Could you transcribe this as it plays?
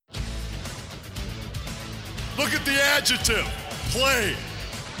Look at the adjective. Play.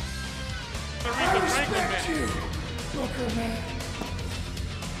 I respect you, Booker Man.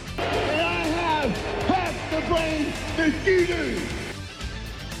 And I have half the brain that you do.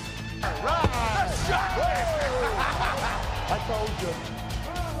 Right. I told you.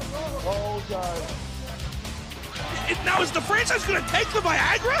 Oh, God. Now is the franchise going to take the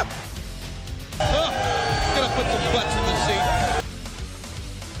Viagra? Gonna put some butts in the seat.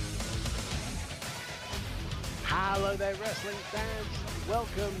 Hello there, wrestling fans.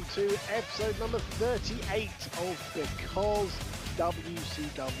 Welcome to episode number 38 of Because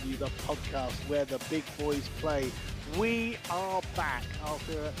WCW, the podcast where the big boys play. We are back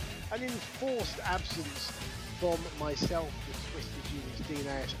after an enforced absence from myself, the Twisted Genius Dean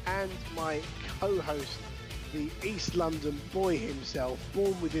Ash, and my co-host, the East London boy himself,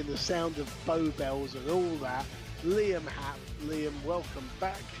 born within the sound of bow bells and all that, Liam Happ. Liam, welcome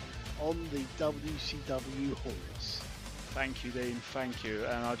back on the WCW horse. Thank you, Dean. Thank you.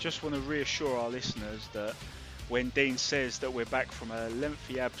 And I just want to reassure our listeners that when Dean says that we're back from a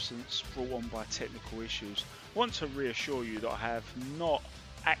lengthy absence brought on by technical issues, I want to reassure you that I have not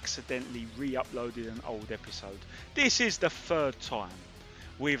accidentally re-uploaded an old episode. This is the third time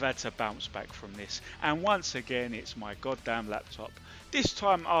we've had to bounce back from this, and once again it's my goddamn laptop. This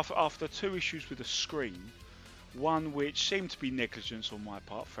time after two issues with the screen, one which seemed to be negligence on my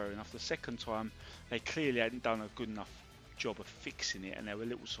part, fair enough. The second time they clearly hadn't done a good enough job of fixing it, and there were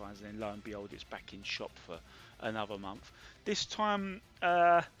little signs, and then lo and behold it's back in shop for another month. This time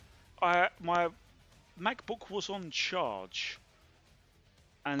my MacBook was on charge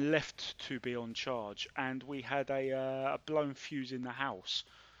and left to be on charge, and we had a blown fuse in the house,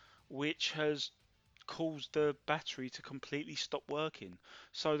 which has caused the battery to completely stop working.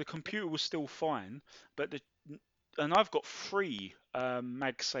 So the computer was still fine, but and I've got three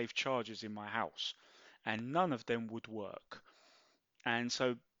MagSafe chargers in my house, and none of them would work. And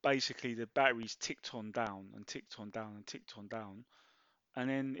so basically the batteries ticked on down and ticked on down and ticked on down, and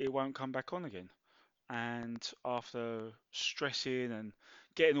then it won't come back on again. And after stressing and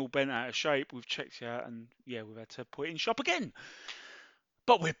getting all bent out of shape, we've checked it out, and yeah, we've had to put it in shop again.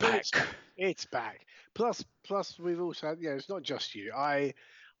 But we're back. It's back. Plus, we've also had, it's not just you. I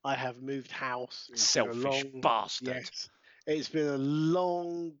have moved house. Selfish bastard. Yes, it's been a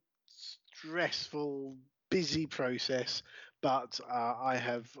long, stressful, busy process. But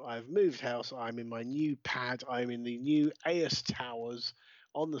I've moved house. I'm in my new pad. I'm in the new AS Towers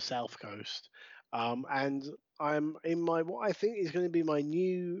on the south coast. And I'm in my what I think is going to be my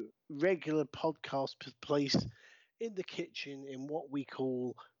new regular podcast place in the kitchen in what we've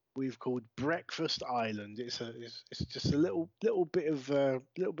called Breakfast Island. It's just a little bit of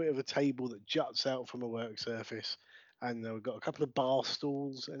a table that juts out from a work surface, and we've got a couple of bar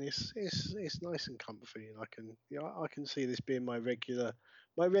stools, and it's nice and comfy, and I can see this being my regular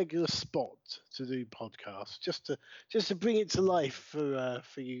spot to do podcasts, just to bring it to life for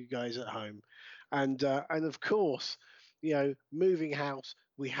you guys at home, and of course, moving house,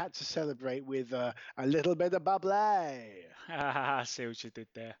 we had to celebrate with a little bit of bubbly. I see what you did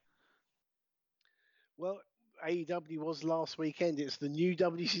there. Well, AEW was last weekend. It's the new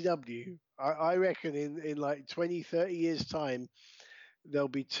WCW. I reckon in like 20, 30 years' time, there'll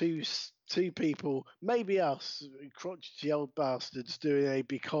be two people, maybe us, crotchety old bastards, doing a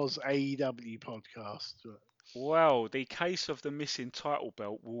Because AEW podcast. Well, the case of the missing title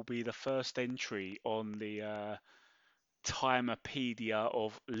belt will be the first entry on the Timepedia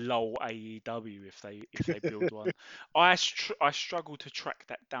of LOL AEW if they build one. I struggle to track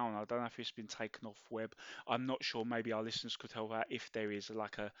that down. I don't know if it's been taken off web. I'm not sure. Maybe our listeners could help out if there is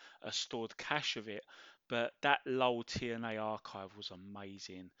like a stored cache of it. But that LOL TNA archive was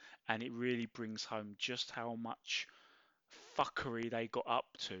amazing, and it really brings home just how much fuckery they got up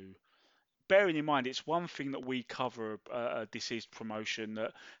to. Bearing in mind, it's one thing that we cover a deceased promotion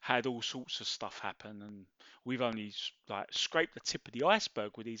that had all sorts of stuff happen, and we've only scraped the tip of the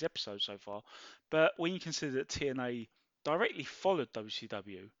iceberg with these episodes so far. But when you consider that TNA directly followed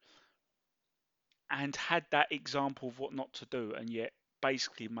WCW and had that example of what not to do, and yet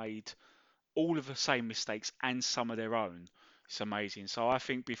basically made all of the same mistakes and some of their own, it's amazing. So I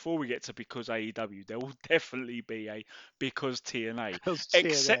think before we get to Because AEW, there will definitely be a Because TNA.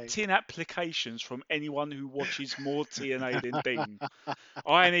 Accepting applications from anyone who watches more TNA than Dean.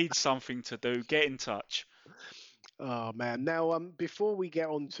 I need something to do. Get in touch. Oh man! Now, before we get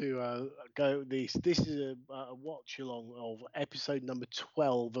on to this is a watch along of episode number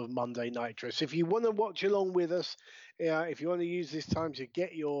 12 of Monday Nitro. So if you want to watch along with us, if you want to use this time to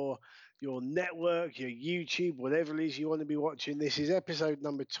get your your network, your YouTube, whatever it is you want to be watching. This is episode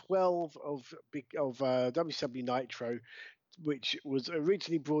number 12 of WCW Nitro, which was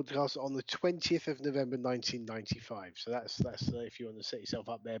originally broadcast on the 20th of November 1995. So that's if you want to set yourself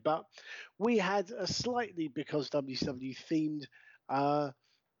up there. But we had a slightly, because WCW themed,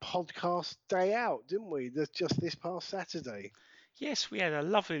 podcast day out, didn't we? Just this past Saturday. Yes, we had a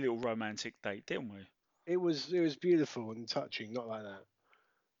lovely little romantic date, didn't we? It was beautiful and touching, not like that.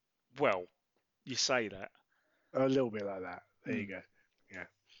 Well, you say that. A little bit like that. There you go. Yeah.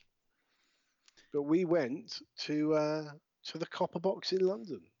 But we went to the Copper Box in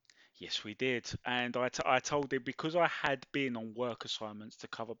London. Yes, we did. And I told him, because I had been on work assignments to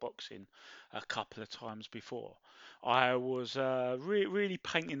cover boxing a couple of times before, I was really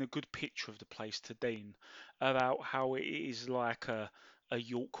painting a good picture of the place to Dean about how it is like a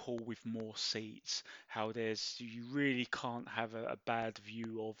York Hall with more seats, how you really can't have a bad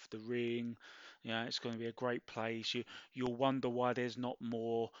view of the ring. It's going to be a great place. You'll wonder why there's not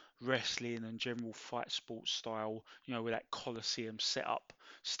more wrestling and general fight sports style, with that Coliseum setup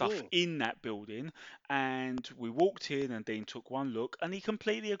stuff in that building. And we walked in, and Dean took one look, and he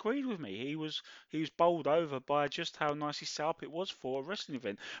completely agreed with me. He was bowled over by just how nicely set up it was for a wrestling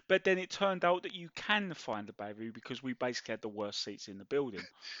event. But then it turned out that you can find a bad view, because we basically had the worst seats in the building.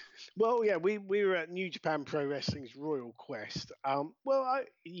 Well, yeah, we were at New Japan Pro Wrestling's Royal Quest.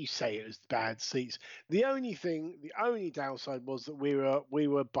 You say it was bad seats. The only downside was that we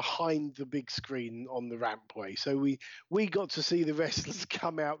were behind the big screen on the rampway, so we got to see the wrestlers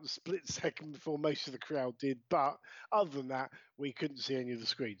come out the split second before most of the crowd did. But other than that, we couldn't see any of the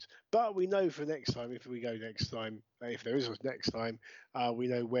screens. But we know for next time, if we go next time, if there is a next time, we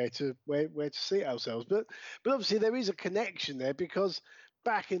know where to see ourselves. But obviously there is a connection there, because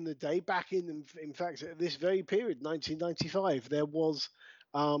back in the day, in fact, at this very period, 1995, there was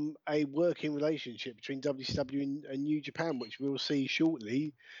a working relationship between WCW and New Japan, which we'll see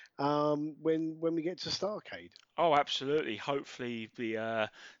shortly when we get to Starrcade. Oh, absolutely. Hopefully the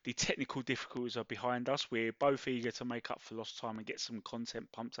technical difficulties are behind us. We're both eager to make up for lost time and get some content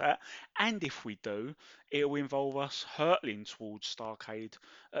pumped out. And if we do, it'll involve us hurtling towards Starrcade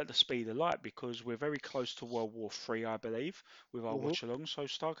at the speed of light, because we're very close to World War III, I believe, with our watch along. So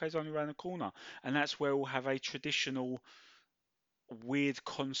Starrcade's only around the corner, and that's where we'll have a traditional weird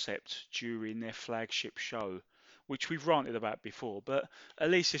concept during their flagship show, which we've ranted about before, but at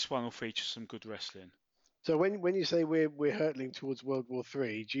least this one will feature some good wrestling. So when you say we're hurtling towards World War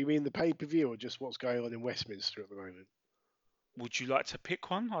III, do you mean the pay-per-view or just what's going on in Westminster at the moment? Would you like to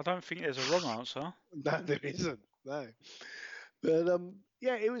pick one? I don't think there's a wrong answer. No, there isn't. No, but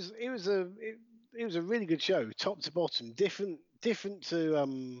yeah, it was a really good show, top to bottom. Different to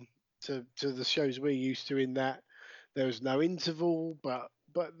the shows we're used to, in that there was no interval, but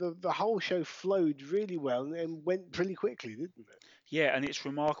the whole show flowed really well and went pretty quickly, didn't it? Yeah, and it's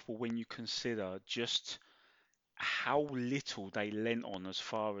remarkable when you consider just how little they lent on as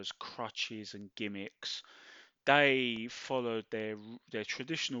far as crutches and gimmicks. They followed their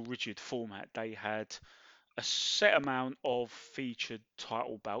traditional rigid format. They had a set amount of featured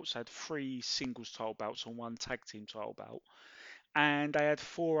title belts. They had 3 singles title belts and 1 tag team title belt, and they had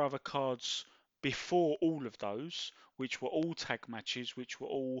 4 other cards before all of those, which were all tag matches, which were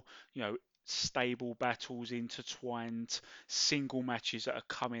all stable battles, intertwined single matches that are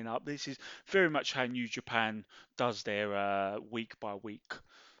coming up. This is very much how New Japan does their week by week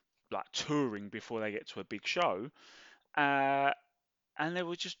like touring before they get to a big show. And there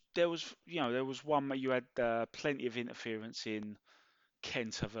was one where you had plenty of interference in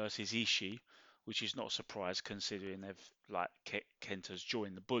Kenta versus Ishii, which is not a surprise considering Kenta's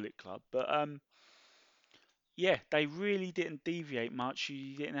joined the Bullet Club. But yeah, they really didn't deviate much.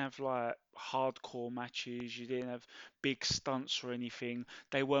 You didn't have like hardcore matches. You didn't have big stunts or anything.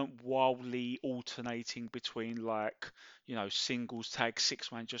 They weren't wildly alternating between singles, tag,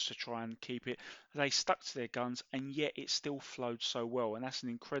 6-man just to try and keep it. They stuck to their guns, and yet it still flowed so well. And that's an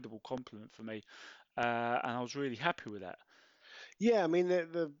incredible compliment for me. And I was really happy with that. Yeah, I mean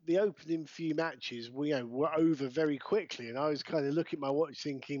the opening few matches were over very quickly, and I was kind of looking at my watch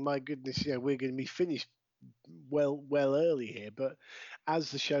thinking, my goodness, we're going to be finished well early here. But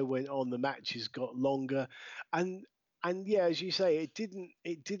as the show went on, the matches got longer, and yeah, as you say, it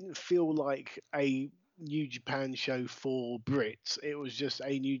didn't feel like a New Japan show for Brits. It was just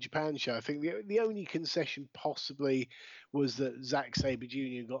a New Japan show. I think the only concession possibly was that Zack Sabre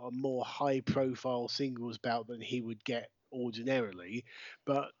Jr. got a more high profile singles bout than he would get ordinarily.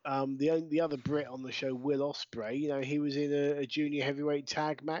 But the other Brit on the show, Will Ospreay, he was in a junior heavyweight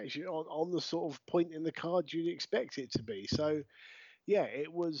tag match on the sort of point in the card you'd expect it to be. So yeah,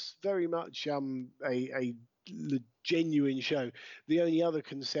 it was very much a genuine show. The only other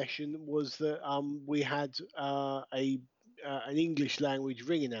concession was that we had a an English language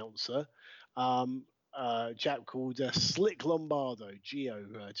ring announcer, a chap called Slick Lombardo,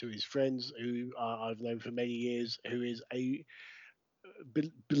 Gio, to his friends, who I've known for many years, who is a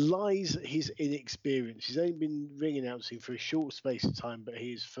belies his inexperience. He's only been ring announcing for a short space of time, but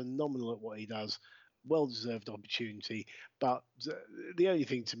he is phenomenal at what he does. Well deserved opportunity. But the only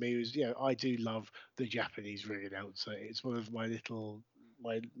thing to me is, I do love the Japanese ring announcer. It's one of my little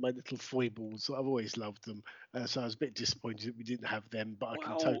little foibles. I've always loved them, so I was a bit disappointed that we didn't have them. But I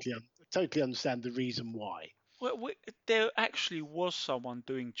can Well, totally understand the reason why. there actually was someone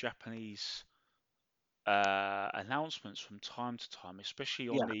doing Japanese announcements from time to time, especially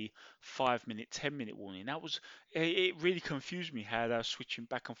on Yeah, the 5 minute, 10 minute warning. It really confused me how they were switching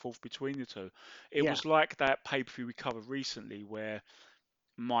back and forth between the two. It yeah, was like that pay per view we covered recently where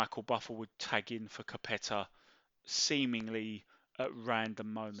Michael Buffer would tag in for Capetta seemingly at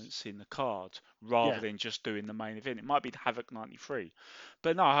random moments in the card rather yeah, than just doing the main event. It might be the Havoc 93.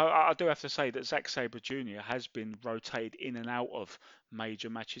 But no, I do have to say that Zack Sabre Jr. has been rotated in and out of major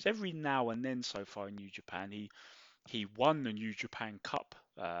matches every now and then so far in New Japan. He won the New Japan Cup,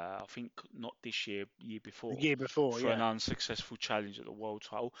 I think not this year, year the before, year before, for an yeah, unsuccessful challenge at the world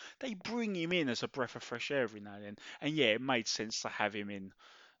title. They bring him in as a breath of fresh air every now and then, and yeah, it made sense to have him in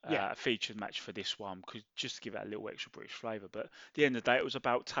yeah, a featured match for this one, cause just to give it a little extra British flavour. But at the end of the day, it was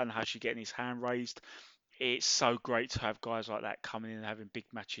about Tanahashi getting his hand raised. It's so great to have guys like that coming in and having big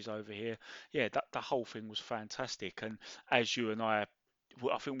matches over here. Yeah, the whole thing was fantastic. And as you and I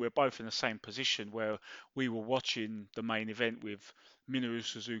think we're both in the same position where we were watching the main event with Minoru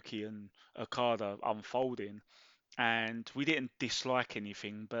Suzuki and Okada unfolding, and we didn't dislike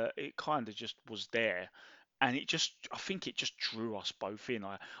anything, but it kind of just was there. And I think it just drew us both in.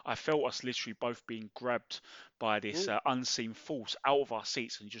 I felt us literally both being grabbed by this mm, unseen force out of our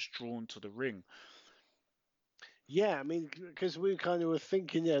seats and just drawn to the ring. yeah. I mean, because we kind of were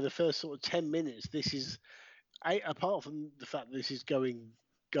thinking, the first sort of 10 minutes, this is apart from the fact that this is going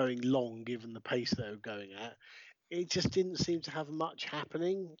long, given the pace they were going at, it just didn't seem to have much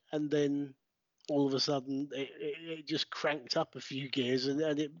happening. And then all of a sudden, it just cranked up a few gears, and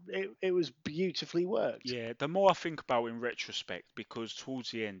it was beautifully worked. Yeah, the more I think about it in retrospect, because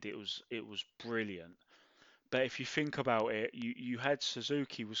towards the end it was brilliant. But if you think about it, you had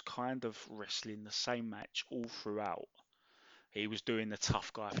Suzuki was kind of wrestling the same match all throughout. He was doing the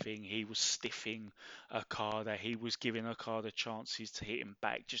tough guy thing. He was stiffing Okada. He was giving Okada chances to hit him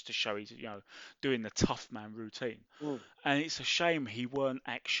back just to show he's doing the tough man routine. Mm. And it's a shame he weren't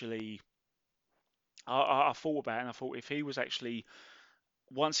actually. I thought about it and I thought if he was actually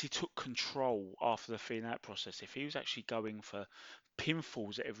once he took control after the Fiend Out process, if he was actually going for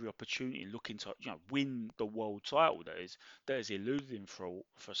pinfalls at every opportunity and looking to win the world title that is eluded him for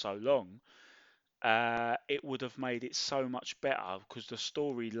so long, it would have made it so much better because the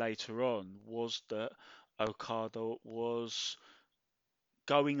story later on was that Okada was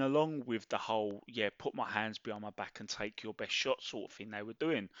going along with the whole put my hands behind my back and take your best shot sort of thing they were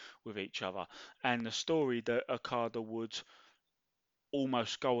doing with each other, and the story that Okada would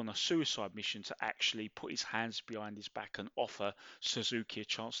almost go on a suicide mission to actually put his hands behind his back and offer Suzuki a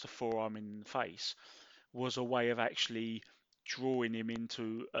chance to forearm him in the face was a way of actually drawing him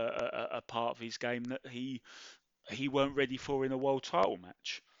into a part of his game that he weren't ready for in a world title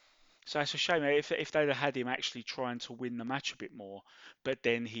match. So it's a shame if they'd have had him actually trying to win the match a bit more, but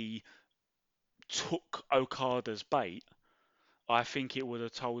then he took Okada's bait. I think it would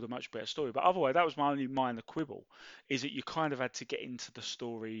have told a much better story. But otherwise, that was my only minor quibble, is that you kind of had to get into the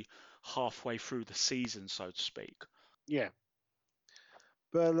story halfway through the season, so to speak. Yeah.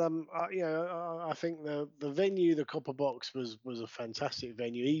 But I think the venue, the Copper Box, was a fantastic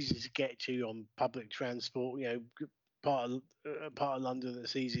venue, easy to get to on public transport. Part of London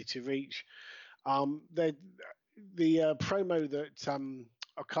that's easy to reach. The promo that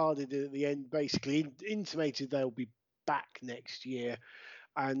Okada did at the end basically intimated they'll be back next year,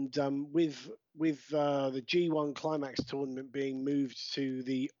 and with the G1 Climax tournament being moved to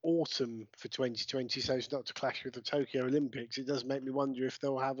the autumn for 2020, so it's not to clash with the Tokyo Olympics, it does make me wonder if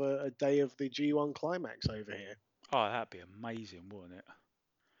they'll have a day of the G1 Climax over here. Oh, that'd be amazing, wouldn't it?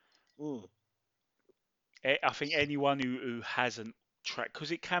 Mm. I think anyone who hasn't tracked,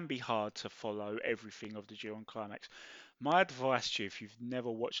 because it can be hard to follow everything of the G1 Climax. My advice to you, if you've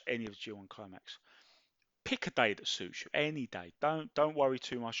never watched any of the G1 Climax, pick a day that suits you, any day. Don't worry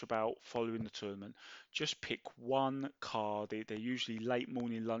too much about following the tournament. Just pick one card. They're usually late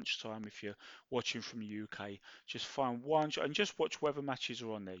morning lunchtime if you're watching from the UK. Just find one and just watch whether matches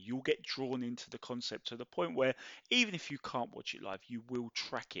are on there. You'll get drawn into the concept to the point where even if you can't watch it live, you will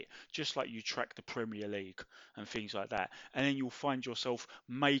track it, just like you track the Premier League and things like that. And then you'll find yourself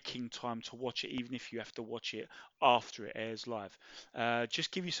making time to watch it, even if you have to watch it after it airs live.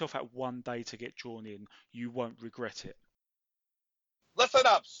 Just give yourself that one day to get drawn in. You won't regret it. Listen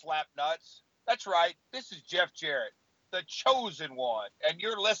up, slapnuts. That's right. This is Jeff Jarrett, the chosen one, and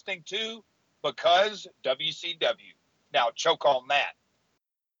you're listening to Because WCW. Now choke on that.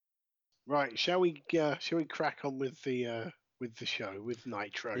 Right, shall we crack on with the show with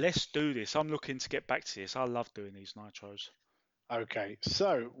Nitro? Let's do this. I'm looking to get back to this. I love doing these Nitros. Okay,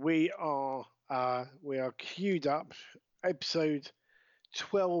 so we are queued up. Episode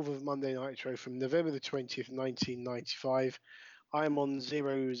 12 of Monday Nitro from November the 20th, 1995. I'm on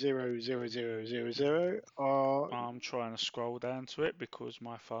 00000. I'm trying to scroll down to it because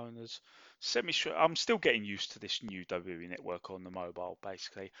my phone has set me straight. I'm still getting used to this new WWE network on the mobile,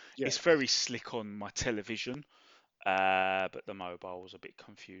 basically. Yeah. It's very slick on my television, but the mobile was a bit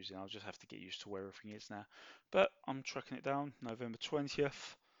confusing. I'll just have to get used to where everything is now. But I'm tracking it down, November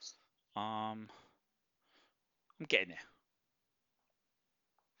 20th. I'm getting there.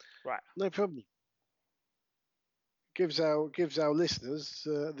 Right. No problem. Gives our listeners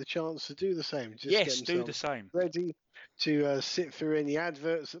the chance to do the same. Just Yes, get do the same. Ready to sit through any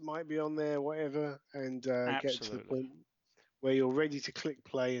adverts that might be on there, whatever, and get to the point where you're ready to click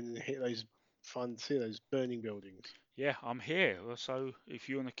play and hit those those burning buildings. Yeah, I'm here. So if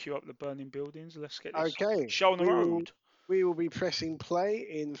you want to queue up the burning buildings, let's get this Okay. show on the road. We will be pressing play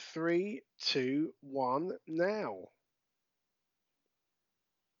in 3, 2, 1 now.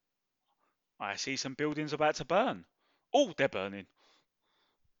 I see some buildings about to burn. Oh, they're burning.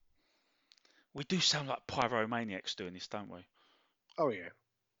 We do sound like pyromaniacs doing this, don't we? Oh, yeah.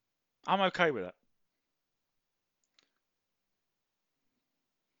 I'm okay with it.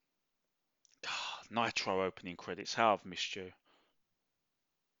 Nitro opening credits. How I've missed you.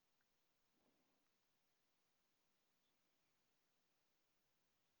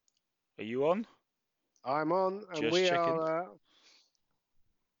 Are you on? I'm on, and Just we checking. are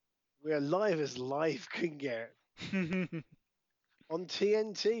live as live can get. On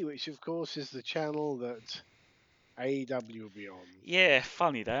TNT, which of course is the channel that AEW will be on. Yeah,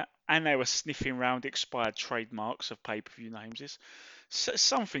 funny that. And they were sniffing around expired trademarks of pay-per-view names.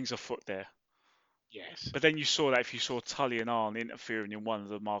 Something's afoot there. Yes. But then you saw that if you saw Tully and Arn interfering in one of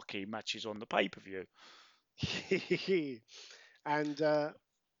the marquee matches on the pay-per-view. And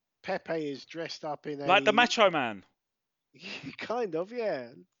Pepe is dressed up in like the Macho Man. Kind of, yeah.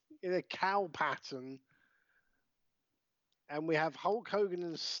 In a cow pattern. And we have Hulk Hogan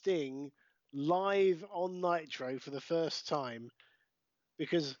and Sting live on Nitro for the first time,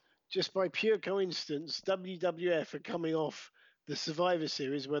 because just by pure coincidence, WWF are coming off the Survivor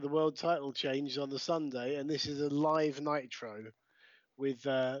Series where the world title changed on the Sunday, and this is a live Nitro with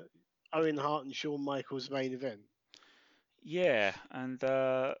Owen Hart and Shawn Michaels main event. Yeah, and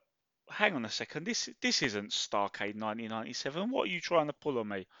hang on a second, this isn't Starrcade 1997. What are you trying to pull on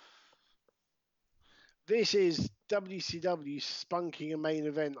me? This is WCW spunking a main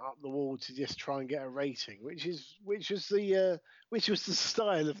event up the wall to just try and get a rating, which was the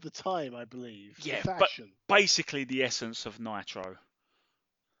style of the time, I believe. Yeah, the fashion. But basically the essence of Nitro.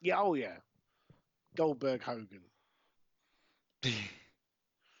 Yeah, oh yeah. Goldberg Hogan.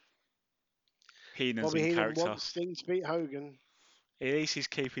 Heenan's Bobby in Heenan character. wants Sting to beat Hogan. At least he's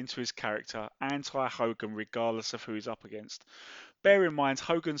keeping to his character, anti-Hogan, regardless of who he's up against. Bear in mind,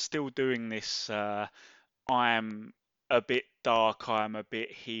 Hogan's still doing this. I am a bit dark. I am a bit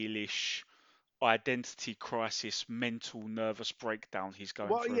heelish. Identity crisis, mental nervous breakdown he's going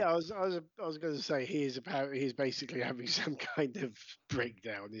through. Yeah, I was going to say he's basically having some kind of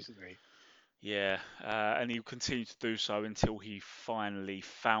breakdown, isn't he? Yeah, and he'll continue to do so until he finally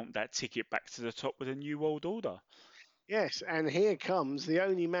found that ticket back to the top with a New World Order. Yes, and here comes the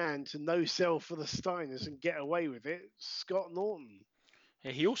only man to no-sell for the Steiners and get away with it, Scott Norton.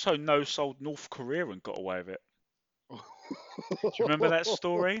 Yeah, he also no-sold North Korea and got away with it. Do you remember that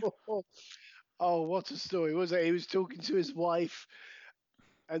story? Oh, what a story, was it? He was talking to his wife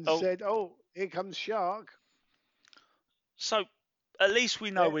and said, "Oh, here comes Shark." So, at least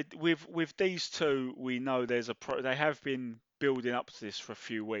we know with these two, we know there's they have been building up to this for a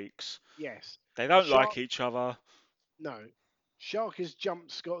few weeks. Yes. They don't like each other. No. Shark has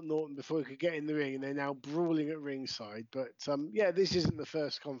jumped Scott Norton before he could get in the ring, and they're now brawling at ringside. But yeah, this isn't the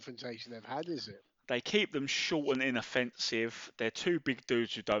first confrontation they've had, is it? They keep them short and inoffensive. They're two big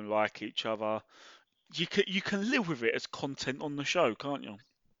dudes who don't like each other. You can live with it as content on the show, can't you?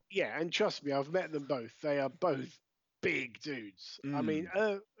 Yeah, and trust me, I've met them both. They are both big dudes. I mean,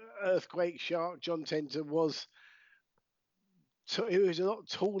 Mm. Earthquake Shark John Tenta was. He was a lot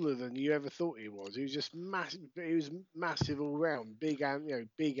taller than you ever thought he was. He was just massive. He was massive all round, big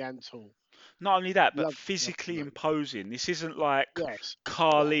and tall. Not only that, but Love physically them. imposing. This isn't like Yes.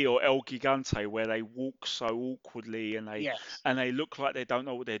 Carly or El Gigante where they walk so awkwardly and they Yes. and they look like they don't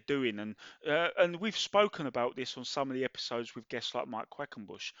know what they're doing. And we've spoken about this on some of the episodes with guests like Mike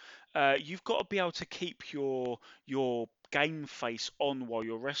Quackenbush. You've got to be able to keep your game face on while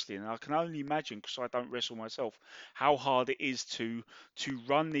you're wrestling. And I can only imagine, because I don't wrestle myself, how hard it is to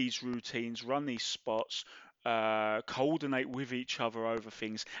run these routines, run these spots, coordinate with each other over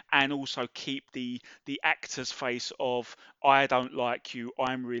things, and also keep the actor's face of I don't like you,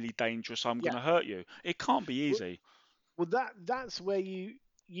 I'm really dangerous, I'm Yeah. going to hurt you. It can't be Well, easy. well, that's where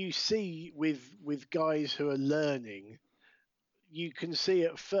you see with guys who are learning, you can see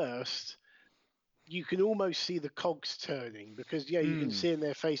at first, you can almost see the cogs turning, because you can Mm. see in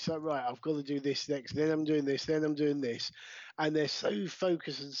their face like, right, I've got to do this next, then I'm doing this, then I'm doing this, and they're so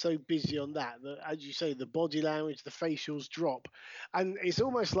focused and so busy on that as you say, the body language, the facials drop, and it's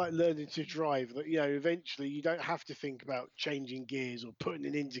almost like learning to drive. That eventually you don't have to think about changing gears or putting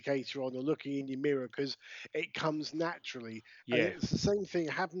an indicator on or looking in your mirror, because it comes naturally. And Yeah. it's the same thing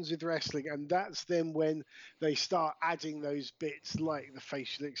happens with wrestling, and that's then when they start adding those bits like the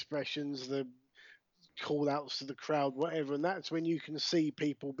facial expressions, the call outs to the crowd, whatever, and that's when you can see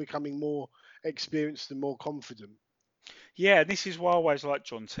people becoming more experienced and more confident. Yeah, this is why I always liked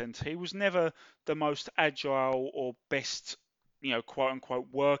John Tent. He was never the most agile or best, quote unquote,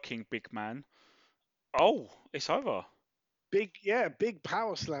 working big man. Oh, it's over. Big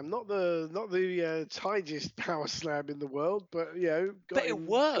power slam, not the tightest power slam in the world, but But got it him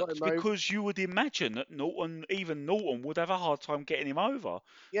worked over. because you would imagine that even Norton, would have a hard time getting him over.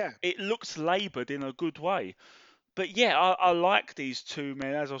 Yeah. It looks laboured in a good way. But yeah, I like these two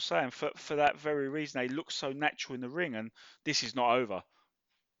men, as I was saying, for that very reason. They look so natural in the ring, and this is not over.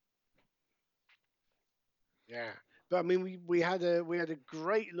 Yeah, but I mean, we had a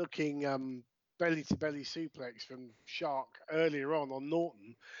great looking belly to belly suplex from Shark earlier on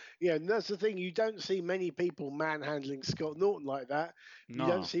Norton. Yeah, and that's the thing. You don't see many people manhandling Scott Norton like that. You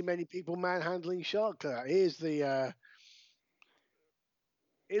don't No. see many people manhandling Shark like that. Here's the.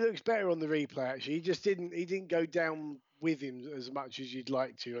 It looks better on the replay actually. He didn't go down with him as much as you'd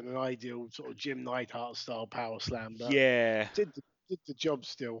like to on an ideal sort of Jim Neidhart style power slam, but Yeah, did the job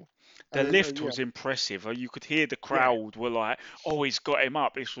still. the And lift yeah, was impressive. You could hear the yeah. crowd were like, "Oh, he's got him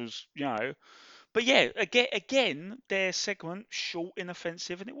up." This was. But yeah, again, their segment short,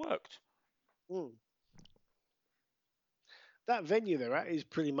 inoffensive, and it worked. Mm. That venue they're at is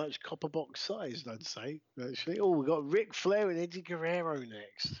pretty much copper box sized, I'd say. Actually, we've got Ric Flair and Eddie Guerrero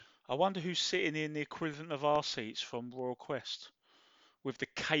next, I wonder who's sitting in the equivalent of our seats from Royal Quest with the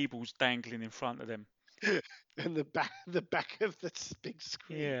cables dangling in front of them. and the back of the big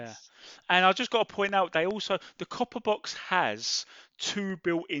Yeah. screens. And I just got to point out, the copper box has two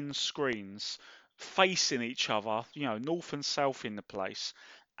built-in screens facing each other, north and south in the place,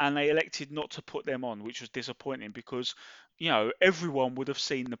 and they elected not to put them on, which was disappointing because, everyone would have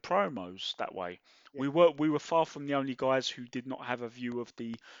seen the promos that way. Yeah, We were far from the only guys who did not have a view of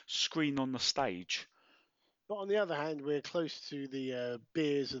the screen on the stage. but on the other hand, we're close to the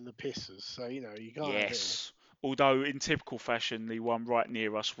beers and the pisses, so you can't have it all. Yes. Although in typical fashion, the one right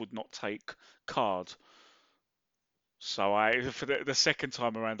near us would not take card. So for the second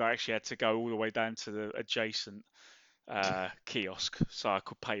time around, I actually had to go all the way down to the adjacent kiosk so I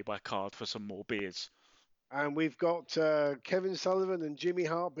could pay by card for some more beers. And we've got Kevin Sullivan and Jimmy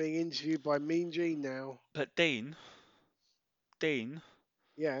Hart being interviewed by Mean Gene now. But Dean,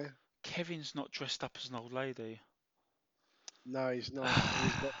 Yeah, Kevin's not dressed up as an old lady. no, he's not.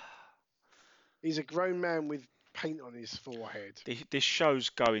 He's a grown man with paint on his forehead. This show's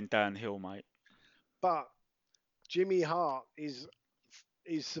going downhill, mate. But Jimmy Hart is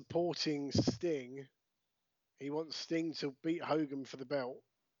supporting Sting. He wants Sting to beat Hogan for the belt.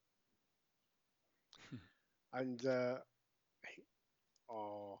 And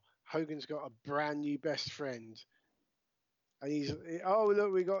Hogan's got a brand new best friend. And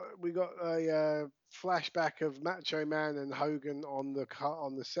look, we got a flashback of Macho Man and Hogan on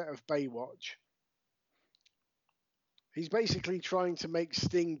the set of Baywatch. He's basically trying to make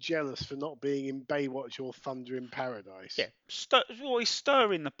Sting jealous for not being in Baywatch or Thunder in Paradise. Yeah, he's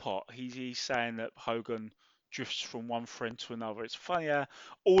stirring the pot. He's saying that Hogan drifts from one friend to another. It's funny how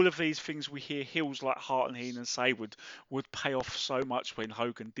all of these things we hear heels like Hart and Heenan say would pay off so much when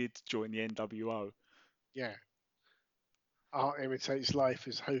Hogan did join the NWO. Yeah. Art imitates life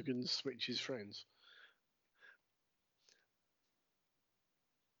as Hogan switches friends.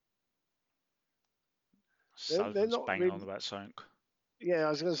 They're Sullivan's not banging on really. about something. Yeah, I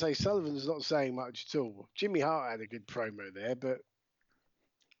was going to say Sullivan's not saying much at all. Jimmy Hart had a good promo there, but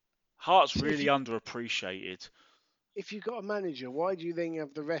Hart's see, really underappreciated. if you've got a manager, why do you then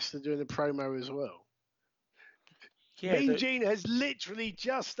have the wrestler doing a promo as well? Yeah, Mean Gene has literally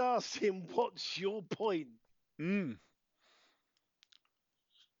just asked him, "What's your point?"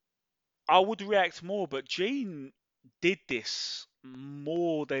 I would react more, but Gene did this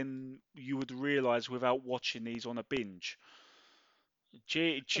more than you would realise without watching these on a binge.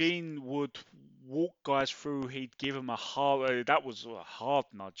 Gene would walk guys through. He'd give them a hard. That was a hard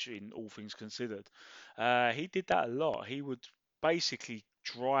nudge in all things considered. He did that a lot. He would basically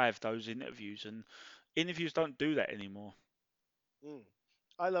drive those interviews, and interviews don't do that anymore. Mm.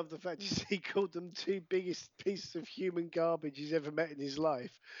 I love the fact he called them two biggest pieces of human garbage he's ever met in his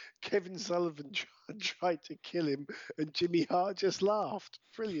life. Kevin Sullivan tried to kill him, and Jimmy Hart just laughed.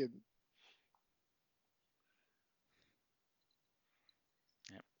 Brilliant.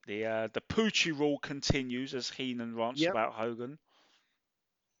 The Poochie rule continues as Heenan rants Yep. about Hogan.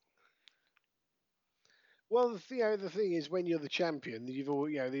 Well, the thing is, when you're the champion, you've all,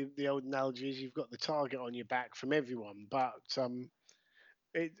 the old analogy is you've got the target on your back from everyone, but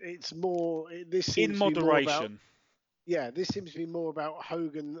it's more. This In seems to be more about. moderation. Yeah, this seems to be more about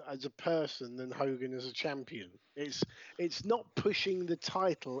Hogan as a person than Hogan as a champion. It's not pushing the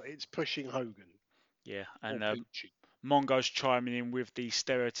title; it's pushing Hogan. Yeah, Or and Poochie. Mongo's chiming in with the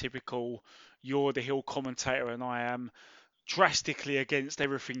stereotypical "you're the heel commentator and I am" drastically against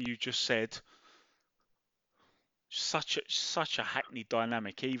everything you just said. Such a hackneyed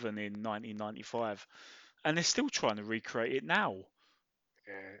dynamic, even in 1995, and they're still trying to recreate it now.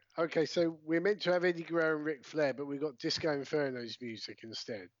 Yeah. Okay, so we're meant to have Eddie Guerrero and Ric Flair, but we've got Disco Inferno's music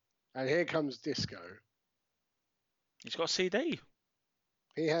instead. And here comes Disco. He's got a CD.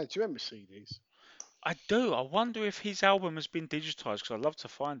 He had. Do you remember CDs? I do. I wonder if his album has been digitized because I'd love to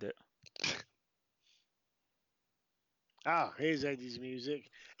find it. Ah, here's Eddie's music.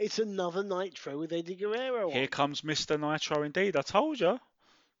 It's another Nitro with Eddie Guerrero Here on. comes Mr. Nitro indeed. I told you.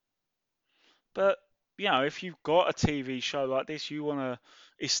 But if you've got a TV show like this, you want to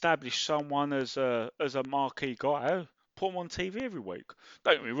establish someone as a marquee guy. Put him on TV every week.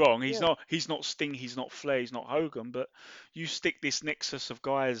 Don't get me wrong. He's Yeah. not Sting. He's not Flair. He's not Hogan. But you stick this nexus of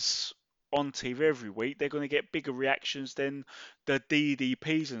guys on TV every week, they're going to get bigger reactions than the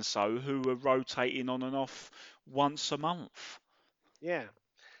DDPs and so who are rotating on and off once a month. Yeah.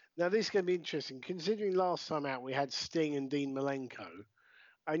 Now this is going to be interesting, considering last time out we had Sting and Dean Malenko,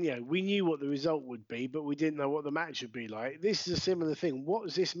 and we knew what the result would be, but we didn't know what the match would be like. This is a similar thing. What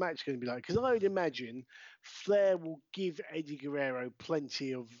is this match going to be like? Because I would imagine Flair will give Eddie Guerrero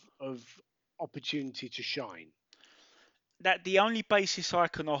plenty of opportunity to shine. That the only basis I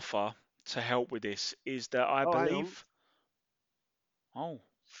can offer to help with this is that I believe.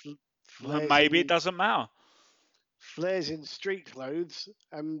 Maybe it doesn't matter. Flair's in street clothes,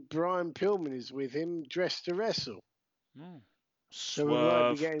 and Brian Pillman is with him, dressed to wrestle. So we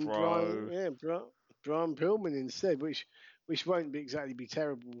might be getting Brian Pillman instead, which won't exactly be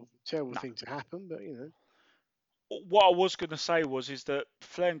terrible thing to happen, but What I was going to say is that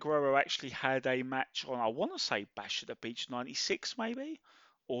Flair and Guerrero actually had a match on, I want to say Bash at the Beach 96 maybe?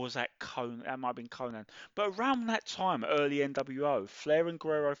 Or was that Conan? That might have been Conan. But around that time, early NWO, Flair and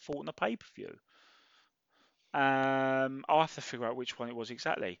Guerrero fought in a pay-per-view. I'll have to figure out which one it was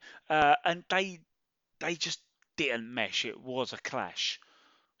exactly. And they just didn't mesh. It was a clash.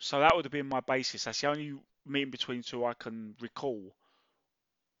 So that would have been my basis. That's the only meeting between two I can recall.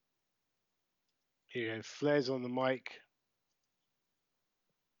 Here, Flair's on the mic.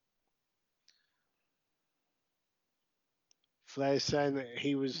 Flair's saying that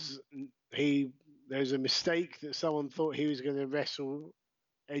there's a mistake that someone thought he was going to wrestle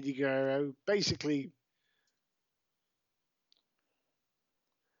Eddie Guerrero. Basically,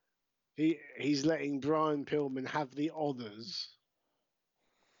 he's letting Brian Pillman have the honors,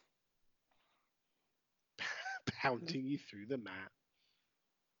 pounding you through the mat.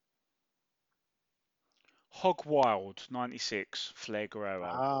 Hog Wild 96, Flair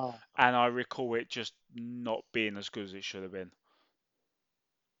Guerrero. And I recall it just not being as good as it should have been.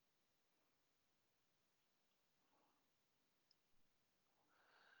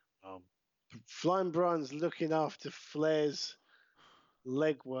 Flying Brian's looking after Flair's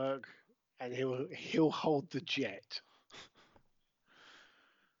leg work, and he'll hold the jet.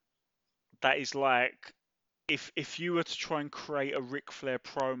 That is like if you were to try and create a Ric Flair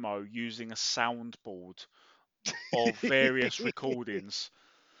promo using a soundboard of various recordings,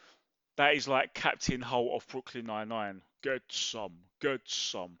 that is like Captain Holt of Brooklyn Nine-Nine. Get some.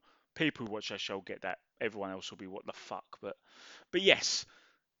 People who watch that show get that. Everyone else will be what the fuck. But yes,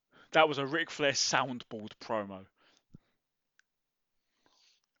 that was a Ric Flair soundboard promo.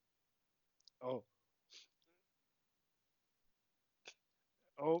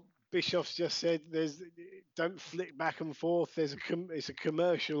 Oh, Bischoff's just said don't flick back and forth. It's a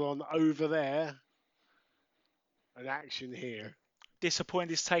commercial on over there. An action here.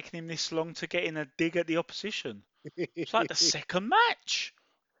 Disappointed it's taken him this long to get in a dig at the opposition. It's like the second match.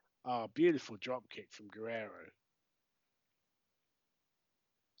 Beautiful drop kick from Guerrero.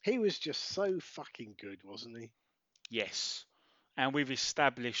 He was just so fucking good, wasn't he? Yes. And we've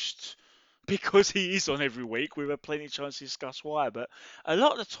established, because he is on every week, we've had plenty of chance to discuss why, but a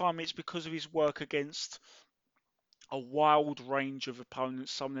lot of the time it's because of his work against a wild range of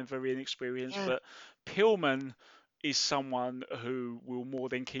opponents, some of them very inexperienced, but Pillman is someone who will more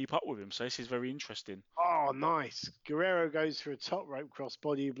than keep up with him, so this is very interesting. Oh, nice. Guerrero goes for a top rope cross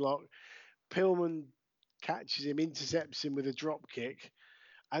body block. Pillman catches him, intercepts him with a drop kick,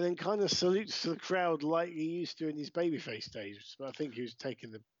 and then kind of salutes to the crowd like he used to in his babyface days. But I think he was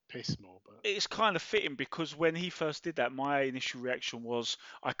taking the piss more. But it's kind of fitting because when he first did that, my initial reaction was,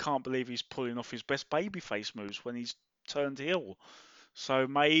 I can't believe he's pulling off his best babyface moves when he's turned heel. So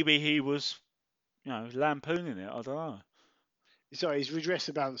maybe he was, lampooning it. I don't know. Sorry, he's redressed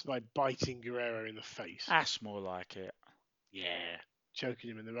the balance by biting Guerrero in the face. That's more like it. Yeah, choking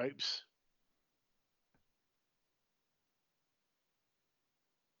him in the ropes.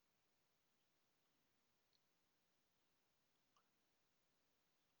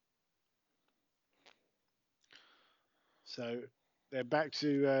 So they're back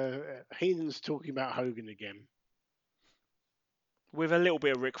to Heenan's talking about Hogan again. With a little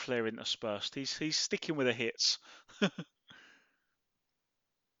bit of Ric Flair interspersed. He's sticking with the hits.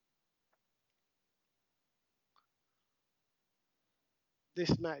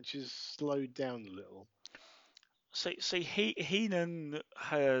 This match has slowed down a little. See, Heenan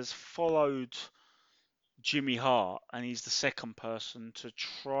has followed Jimmy Hart, and he's the second person to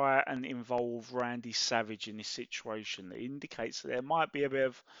try and involve Randy Savage in this situation. It indicates that there might be a bit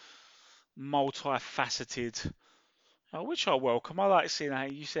of multifaceted, which I welcome. I like seeing how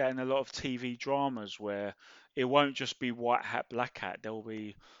you see that in a lot of TV dramas where it won't just be white hat, black hat. There will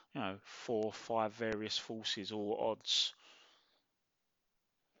be, 4 or 5 various forces or odds.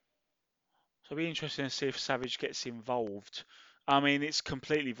 So it'll be interesting to see if Savage gets involved. I mean, it's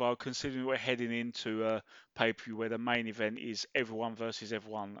completely viable considering we're heading into a pay-per-view where the main event is everyone versus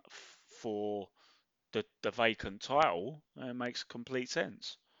everyone for the vacant title. It makes complete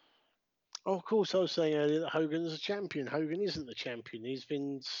sense. Oh, of course, I was saying earlier that Hogan's a champion. Hogan isn't the champion. He's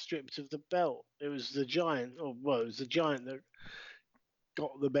been stripped of the belt. It was the Giant, it was the Giant that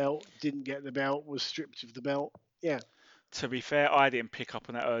got the belt, didn't get the belt, was stripped of the belt. Yeah. To be fair, I didn't pick up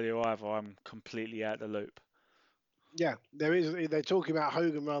on that earlier either. I'm completely out of the loop. Yeah, they're talking about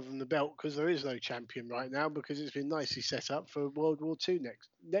Hogan rather than the belt because there is no champion right now because it's been nicely set up for World War II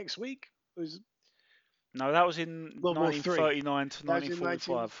next week. No, that was in World War 1939 to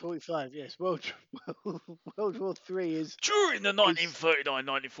 1945. 1945, yes. World War III is during the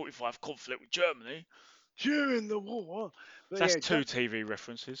 1939-1945 conflict with Germany. During the war. But that's 2 TV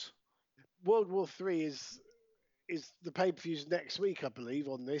references. World War III is the pay-per-views next week, I believe,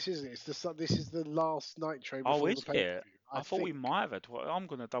 on this, isn't it? This is the last Nitro before the pay-per-view. It? I thought we might have had. I'm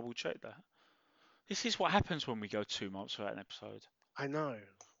going to double check that. This is what happens when we go 2 months without an episode. I know.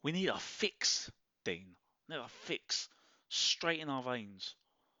 We need a fix, Dean. We need a fix. Straight in our veins.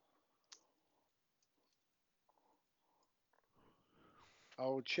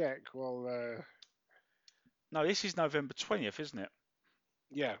 I'll check while... No, this is November 20th, isn't it?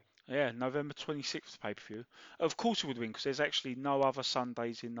 Yeah. Yeah, November 26th pay-per-view. Of course it would win because there's actually no other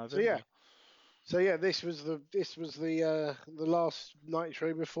Sundays in November. So yeah, this was the last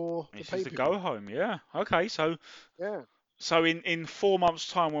Nitro before the pay-per-view. This is the go home, yeah. Okay, so yeah. So in 4 months'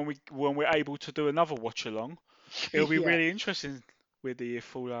 time, when we're able to do another watch along, it'll be really interesting with the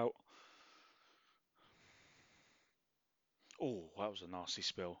Fallout. Oh, that was a nasty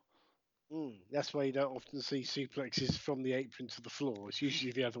spill. That's why you don't often see suplexes from the apron to the floor. It's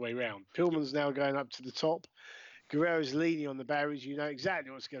usually the other way around. Pillman's now going up to the top. Guerrero's leaning on the barriers. You know exactly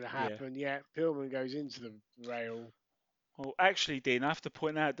what's going to happen. Yeah, Pillman goes into the rail. Well, actually, Dean, I have to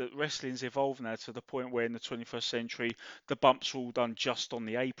point out that wrestling's evolved now to the point where in the 21st century, the bumps are all done just on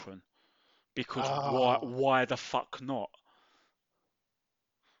the apron. Because why? Ah, Why the fuck not?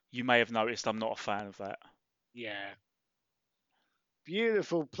 You may have noticed I'm not a fan of that. yeah.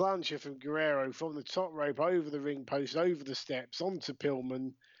 Beautiful plunger from Guerrero from the top rope over the ring post, over the steps, onto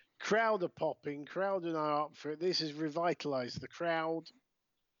Pillman. Crowd are popping. Crowd are now up for it. This has revitalized the crowd.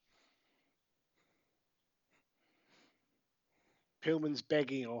 Pillman's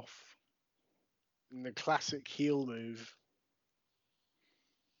begging off in the classic heel move.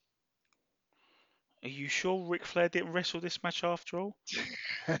 Are you sure Ric Flair didn't wrestle this match after all?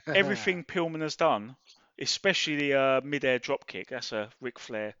 Everything Pillman has done, especially the mid-air dropkick, that's a Ric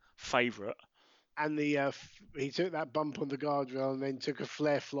Flair favourite. And he took that bump on the guardrail and then took a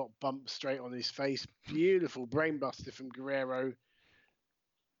flare flop bump straight on his face. Beautiful brainbuster from Guerrero.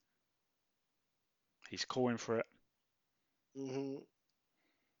 He's calling for it. Mm-hmm.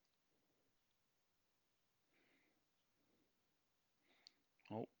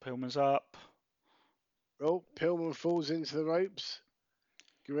 Oh, Pillman's up. Oh, Pillman falls into the ropes.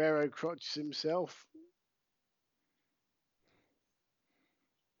 Guerrero crotches himself.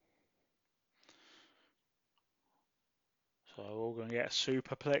 So we're going to get a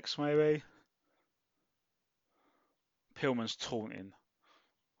superplex maybe. Pillman's taunting.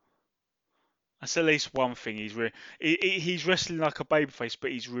 That's at least one thing he's wrestling like a babyface,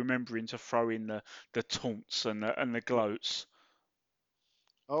 but he's remembering to throw in the taunts and the gloats.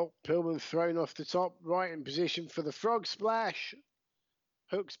 Oh, Pillman thrown off the top, right in position for the frog splash.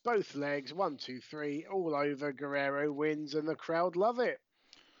 Hooks both legs, 1, 2, 3, all over. Guerrero wins, and the crowd love it.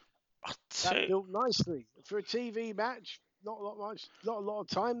 That built nicely for a TV match. Not a lot of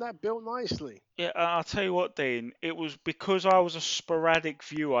time. That built nicely. Yeah, I'll tell you what, Dean. It was because I was a sporadic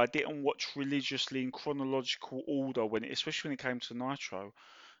viewer. I didn't watch religiously in chronological order especially when it came to Nitro.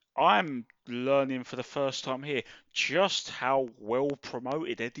 I'm learning for the first time here just how well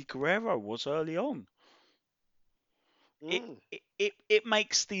promoted Eddie Guerrero was early on. Mm. It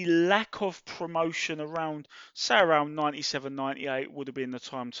makes the lack of promotion say around 97, 98 would have been the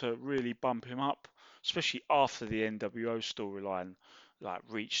time to really bump him up, especially after the NWO storyline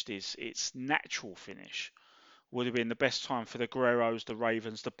reached its natural finish. Would have been the best time for the Guerreros, the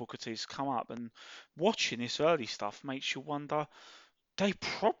Ravens, the Booker T's to come up. And watching this early stuff makes you wonder, they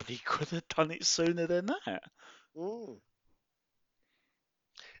probably could have done it sooner than that. Mm.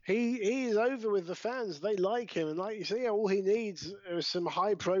 He is over with the fans. They like him, and like you say, all he needs are some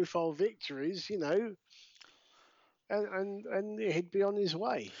high-profile victories, and he'd be on his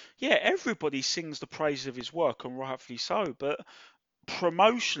way. Yeah, everybody sings the praise of his work, and rightfully so. But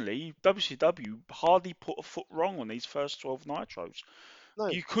promotionally, WCW hardly put a foot wrong on these first 12 Nitros. No.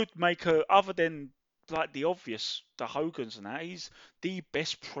 You could make other than like the obvious, the Hogans and that, he's the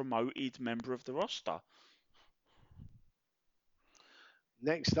best promoted member of the roster.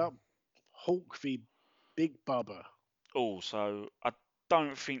 Next up, Hulk v Big Bubba. Oh, so I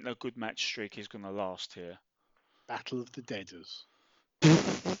don't think the good match streak is going to last here. Battle of the Deaders.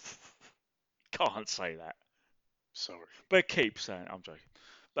 Can't say that. Sorry. But keep saying it. I'm joking.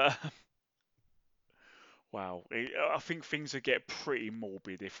 But wow, I think things would get pretty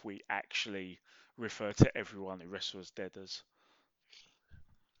morbid if we actually refer to everyone who wrestles as Deaders.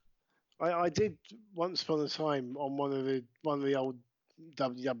 I did once upon a time on one of the old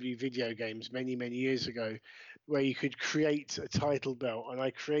WWE video games many years ago, where you could create a title belt, and I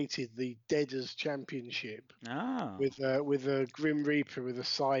created the Deaders Championship with a Grim Reaper with a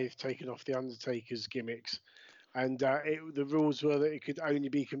scythe taken off the Undertaker's gimmicks, and the rules were that it could only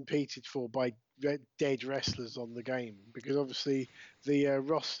be competed for by dead wrestlers on the game, because obviously the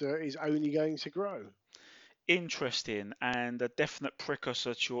roster is only going to grow. Interesting, and a definite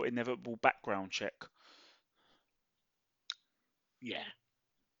precursor to your inevitable background check. Yeah.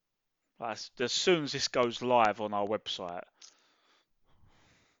 As soon as this goes live on our website.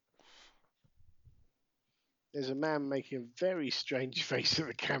 There's a man making a very strange face at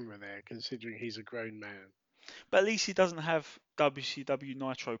the camera there, considering he's a grown man. But at least he doesn't have WCW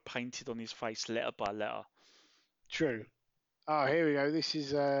Nitro painted on his face letter by letter. True. Oh, here we go. This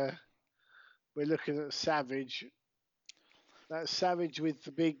is we're looking at Savage. That's Savage with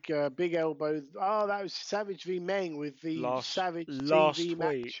the big elbow. Oh, that was Savage v Meng with the Savage TV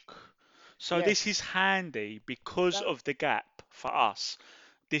match. So yes. This is handy because of the gap for us.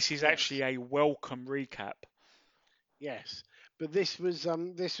 This is actually a welcome recap. Yes, but this was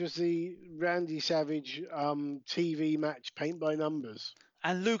the Randy Savage TV match, paint by numbers.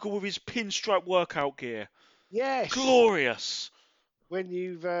 And Luger with his pinstripe workout gear. Yes, glorious. When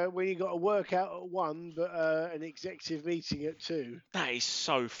you got a workout at 1, but an executive meeting at 2. That is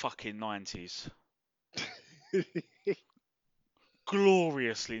so fucking 90s.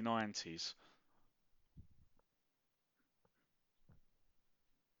 gloriously 90s.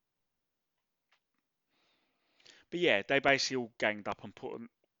 But yeah, they basically all ganged up and put a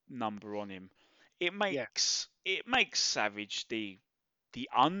number on him. It Yeah. makes Savage the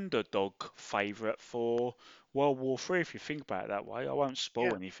underdog favourite for World War Three. If you think about it that way, I won't spoil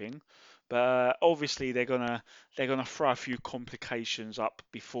Yeah. anything, but obviously they're gonna throw a few complications up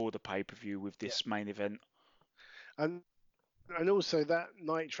before the pay per view with Yeah. this main event. And also that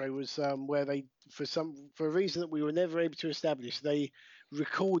Nitro was where they for a reason that we were never able to establish, they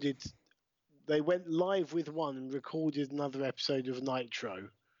recorded they went live with one and recorded another episode of Nitro,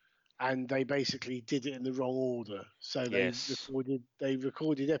 and they basically did it in the wrong order. So Yes, they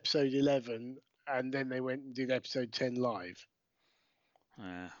recorded episode 11, and then they went and did episode 10 live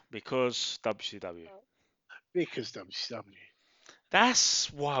because WCW. because WCW.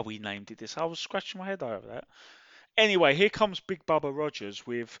 That's why we named it this. I was scratching my head over that. Anyway, here comes Big Bubba Rogers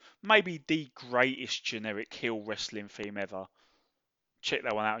with maybe the greatest generic heel wrestling theme ever. Check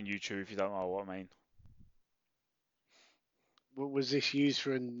that one out on YouTube if you don't know what I mean. Was this used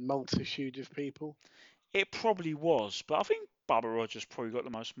for a multitude of people? It probably was, but I think Bubba Rogers probably got the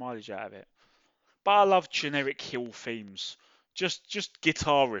most mileage out of it. But I love generic heel themes. Just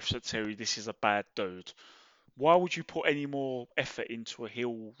guitar riffs that tell you this is a bad dude. Why would you put any more effort into a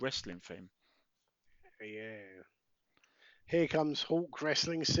heel wrestling theme? Yeah. Here comes Hulk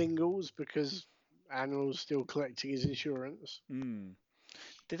wrestling singles because Animal's still collecting his insurance. Hmm.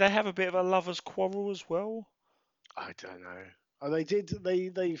 Did they have a bit of a lovers' quarrel as well? I don't know. Oh, they did.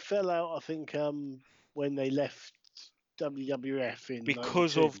 They fell out. I think when they left WWF in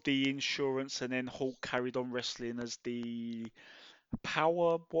Because '92. of the insurance, and then Hulk carried on wrestling as the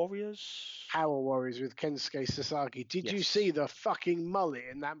Power Warriors? Power Warriors with Kensuke Sasaki. Did you see Yes. the fucking mullet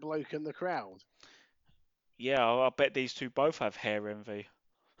in that bloke in the crowd? Yeah, I bet these two both have hair envy.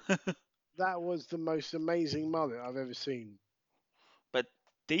 That was the most amazing mullet I've ever seen. But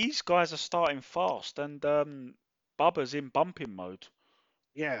these guys are starting fast, and Bubba's in bumping mode.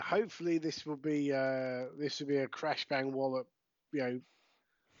 Yeah, hopefully this will be a crash bang wallop, you know,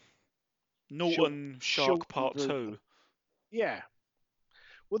 short Norton short Shark Part improvement. 2. Yeah.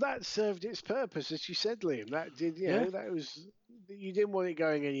 Well, that served its purpose, as you said, Liam. That did, Yeah. that was you didn't want it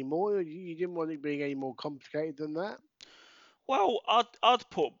going any more. You didn't want it being any more complicated than that. Well, I'd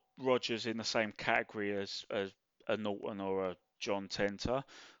put Rogers in the same category as a Norton or a John Tenter.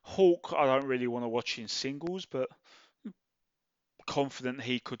 Hawk, I don't really want to watch in singles, but confident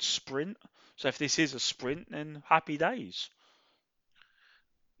he could sprint. So if this is a sprint, then happy days.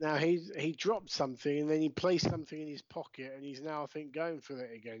 Now he dropped something and then he placed something in his pocket and he's now I think going for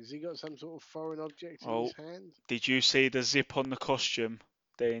it again. Has he got some sort of foreign object in his Oh, hand? did you see the zip on the costume,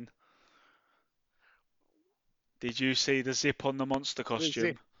 Dean? Did you see the zip on the monster The costume?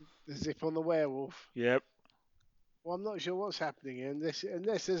 zip, the zip on the werewolf. Yep. Well, I'm not sure what's happening here,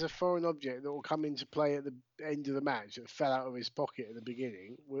 unless there's a foreign object that will come into play at the end of the match that fell out of his pocket at the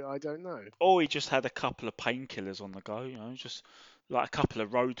beginning. I don't know. Or he just had a couple of painkillers on the go, just like a couple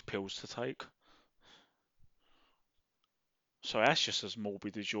of road pills to take. So that's just as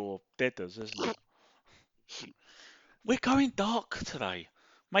morbid as your deaders, isn't it? We're going dark today,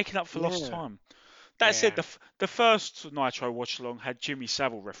 making up for lost Yeah, time. That said, yeah. the first Nitro watch along had Jimmy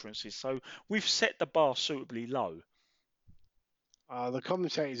Savile references, so we've set the bar suitably low. The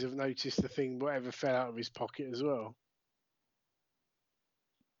commentators have noticed the thing, whatever fell out of his pocket as well.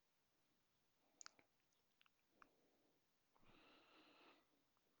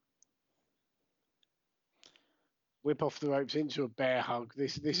 Whip off the ropes into a bear hug.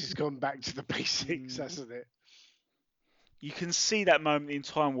 This has gone back to the basics, hasn't it? You can see that moment in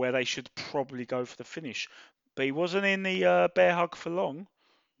time where they should probably go for the finish, but he wasn't in the bear hug for long.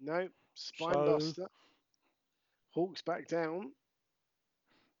 No, So spinebuster. Hawks back down.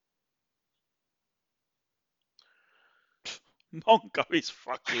 Mongo is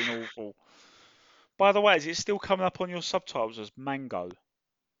fucking awful. By the way, is it still coming up on your subtitles as Mango?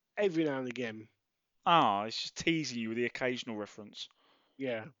 Every now and again. Ah, it's just teasing you with the occasional reference.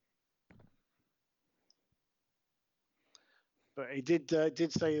 Yeah. But he did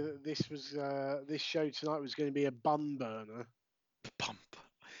say that this show tonight was going to be a bun burner. Pump.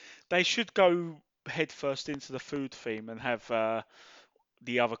 They should go headfirst into the food theme and have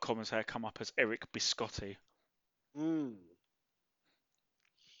the other commentator come up as Eric Biscotti. Mm.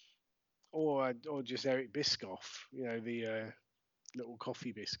 Or just Eric Biscoff, the little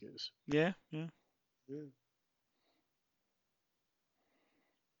coffee biscuits. Yeah, yeah. Yeah.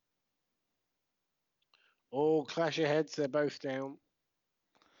 All clash of heads, they're both down.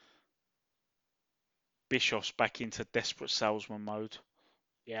 Bischoff's back into desperate salesman mode.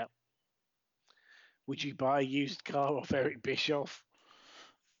 Yeah. Would you buy a used car off Eric Bischoff?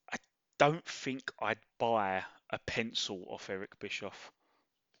 I don't think I'd buy a pencil off Eric Bischoff.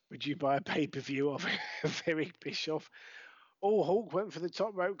 Would you buy a pay-per-view of Eric Bischoff? Oh, Hulk went for the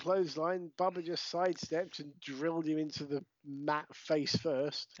top rope clothesline. Bubba just sidestepped and drilled him into the mat face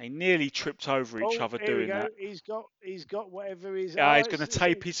first. They nearly tripped over each other here we doing go. that. He's got whatever he's. He's going to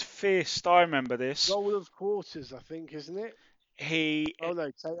tape his fist. I remember this. Roll of quarters, I think, isn't it? He's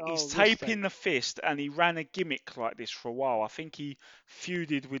taping the fist, and he ran a gimmick like this for a while. I think he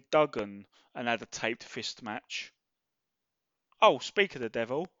feuded with Duggan and had a taped fist match. Oh, speak of the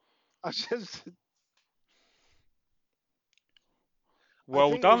devil.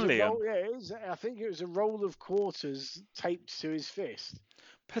 Well done, Liam. I think it was a roll of quarters taped to his fist.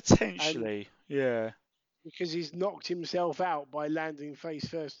 Potentially, yeah. Because he's knocked himself out by landing face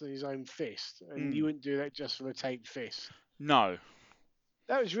first on his own fist, and you wouldn't do that just from a taped fist. No.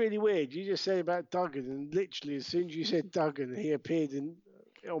 That was really weird. You just said about Duggan, and literally as soon as you said Duggan, he appeared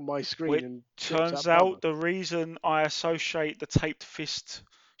on my screen. And turns out the reason I associate the taped fist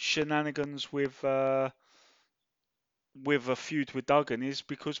shenanigans with a feud with Duggan is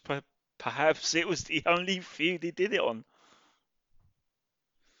because perhaps it was the only feud he did it on.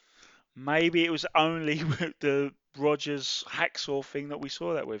 Maybe it was only with the Rogers hacksaw thing that we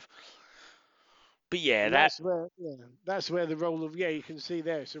saw that with. But yeah, that's where the roll of you can see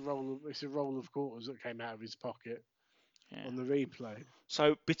there. It's a roll of quarters that came out of his pocket on the replay.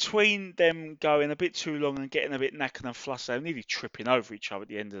 So between them going a bit too long and getting a bit knackered and flustered, nearly tripping over each other at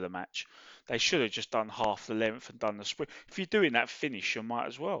the end of the match, they should have just done half the length and done the sprint. If you're doing that finish, you might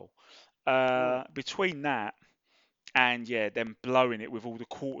as well. Between that and them blowing it with all the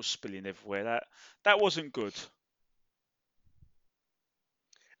quarters spilling everywhere, that wasn't good.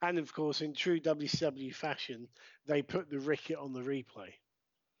 And of course, in true WCW fashion, they put the Ricket on the replay.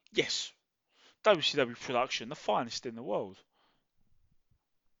 Yes. WCW production, the finest in the world.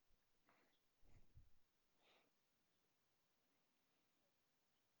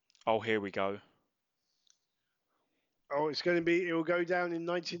 Oh, here we go. Oh, it will go down in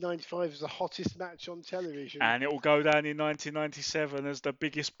 1995 as the hottest match on television. And it will go down in 1997 as the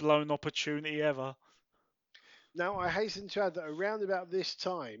biggest blown opportunity ever. Now, I hasten to add that around about this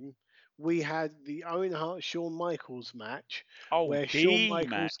time, we had the Owen Hart Shawn Michaels match, where Shawn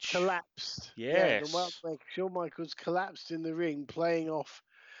Michaels collapsed. Yes. Where Shawn Michaels collapsed in the ring, playing off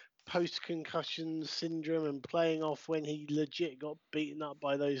post-concussion syndrome and playing off when he legit got beaten up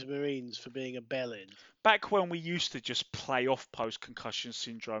by those Marines for being a bellend. Back when we used to just play off post-concussion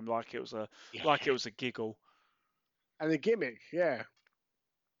syndrome like it was a giggle. And a gimmick, yeah.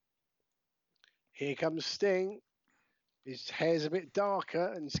 Here comes Sting. His hair's a bit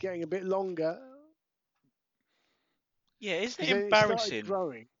darker and it's getting a bit longer. Yeah, isn't it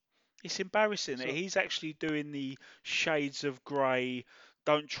embarrassing? It's embarrassing that he's actually doing the shades of grey,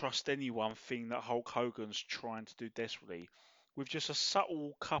 don't trust anyone thing that Hulk Hogan's trying to do desperately, with just a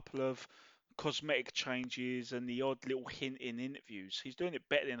subtle couple of cosmetic changes and the odd little hint in interviews. He's doing it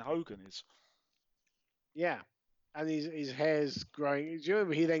better than Hogan is. Yeah. And his hair's growing. Do you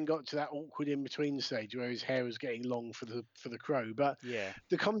remember he then got to that awkward in-between stage where his hair was getting long for the Crow? But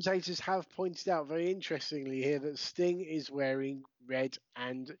the commentators have pointed out very interestingly here that Sting is wearing red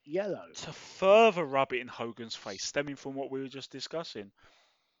and yellow. To further rub it in Hogan's face, stemming from what we were just discussing.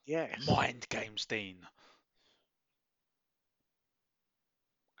 Yes. Mind games, Dean.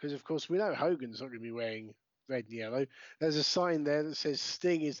 Because, of course, we know Hogan's not going to be wearing red and yellow. There's a sign there that says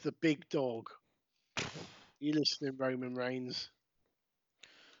Sting is the big dog. You listening, Roman Reigns?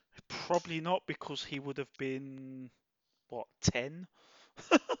 Probably not, because he would have been, 10?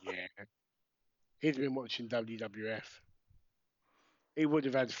 Yeah. He'd been watching WWF. He would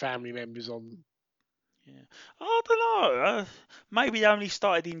have had family members on. Yeah. I don't know. Maybe he only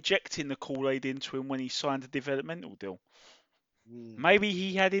started injecting the Kool-Aid into him when he signed a developmental deal. Maybe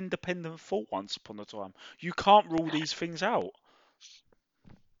he had independent thought once upon a time. You can't rule these things out.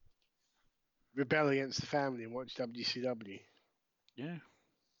 Rebel against the family and watch WCW. Yeah.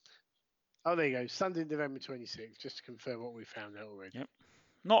 Oh, there you go. Sunday, November 26th, just to confirm what we found out already. Yep.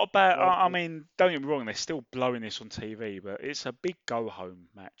 Not a bad... I mean, don't get me wrong, they're still blowing this on TV, but it's a big go-home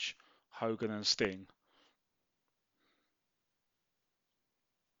match. Hogan and Sting.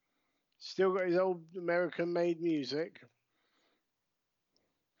 Still got his old American-made music.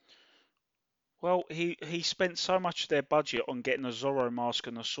 Well, he spent so much of their budget on getting a Zorro mask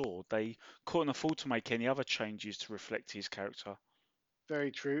and a sword, they couldn't afford to make any other changes to reflect his character. Very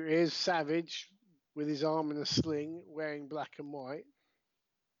true. Here's Savage with his arm in a sling, wearing black and white.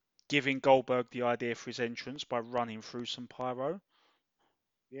 giving Goldberg the idea for his entrance by running through some pyro.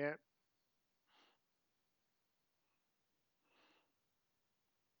 Yeah.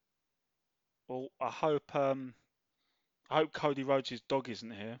 Well, I hope Cody Rhodes' dog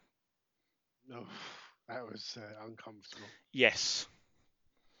isn't here. No, that was uncomfortable. Yes.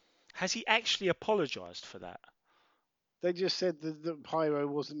 Has he actually apologised for that? They just said that the pyro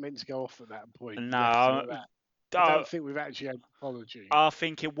wasn't meant to go off at that point. No, I don't think we've actually had an apology. I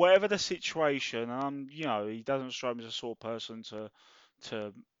think whatever the situation, he doesn't strike me as a sort of person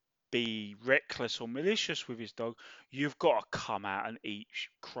to be reckless or malicious with his dog. You've got to come out and eat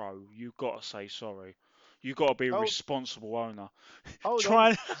crow. You've got to say sorry. You've got to be a responsible owner. Hold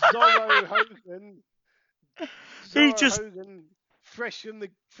on. Zorro Hogan. Hogan, fresh from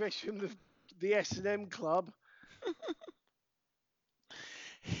the S&M club.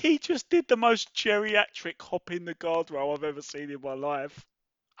 He just did the most geriatric hop in the guardrail I've ever seen in my life.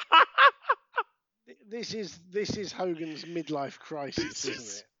 This is Hogan's midlife crisis,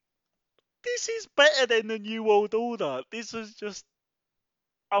 isn't it? This is better than the New World Order. This is just,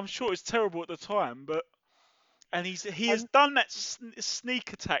 I'm sure it's terrible at the time, and he has done that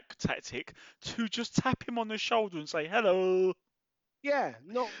sneak attack tactic to just tap him on the shoulder and say hello. Yeah,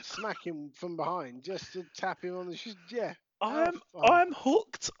 not smack him from behind, just to tap him on the shoulder. Yeah. I'm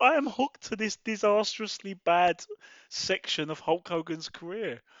hooked. I am hooked to this disastrously bad section of Hulk Hogan's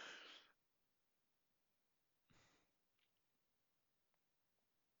career.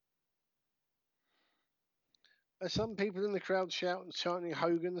 Are some people in the crowd chanting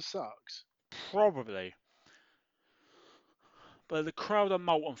Hogan sucks? Probably. But the crowd are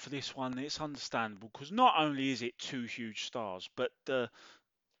molten for this one. It's understandable because not only is it two huge stars, but the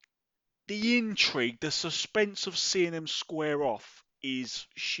intrigue, the suspense of seeing them square off is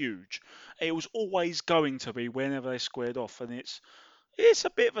huge. It was always going to be whenever they squared off, and it's a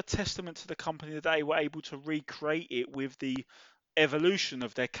bit of a testament to the company that they were able to recreate it with the evolution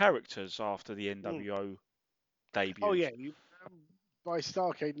of their characters after the NWO debut. Oh yeah, by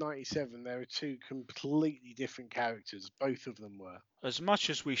Starrcade '97, there were two completely different characters. Both of them were. As much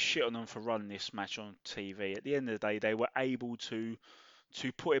as we shit on them for running this match on TV, at the end of the day, they were able to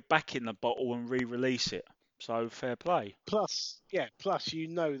put it back in the bottle and re-release it. So fair play. Plus you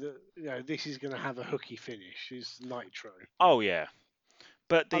know that this is going to have a hooky finish. Is Nitro. Oh yeah,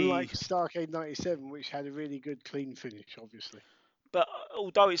 but unlike Starrcade '97, which had a really good clean finish, obviously. But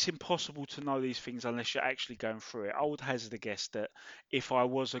although it's impossible to know these things unless you're actually going through it, I would hazard a guess that if I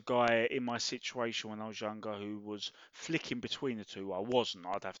was a guy in my situation when I was younger who was flicking between the two, I wasn't.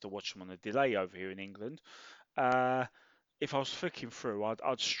 I'd have to watch them on a delay over here in England. If I was flicking through,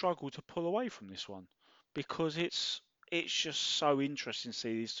 I'd struggle to pull away from this one because it's just so interesting to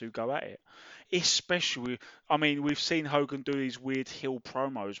see these two go at it. Especially, I mean, we've seen Hogan do these weird heel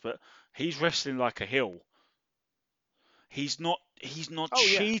promos, but he's wrestling like a heel. He's not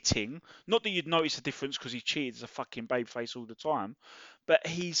cheating. Yeah. Not that you'd notice a difference because he cheated as a fucking babyface all the time, but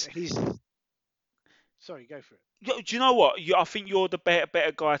he's. Sorry, go for it. Do you know what? I think you're the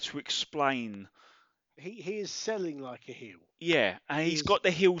better guy to explain. He is selling like a heel. Yeah, and he's got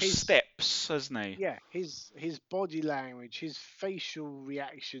the heel steps, hasn't he? Yeah, his body language, his facial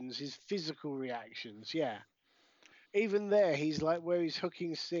reactions, his physical reactions. Yeah. Even there, he's like where he's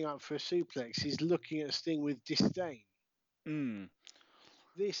hooking Sting up for a suplex. He's looking at Sting with disdain.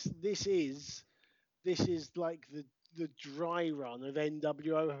 This is like the dry run of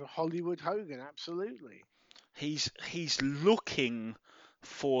NWO Hollywood Hogan. Absolutely. He's looking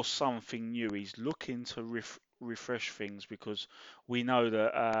for something new. He's looking to refresh things because we know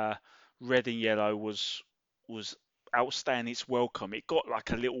that Red and Yellow was outstanding its welcome. It got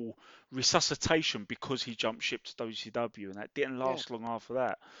like a little resuscitation because he jumped ship to WCW, and that didn't last long after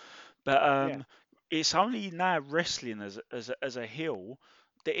that. But it's only now wrestling as a heel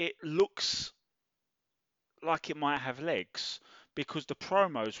that it looks like it might have legs because the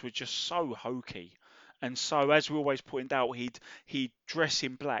promos were just so hokey. And so, as we always pointed out, he'd dress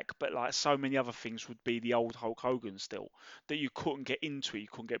in black, but like so many other things would be the old Hulk Hogan still, that you couldn't get into it, you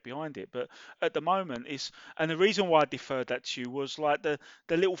couldn't get behind it. But at the moment, and the reason why I deferred that to you was like the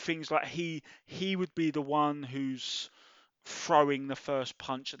little things like he would be the one who's throwing the first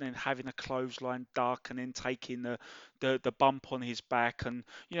punch and then having a clothesline duck and then taking the bump on his back. And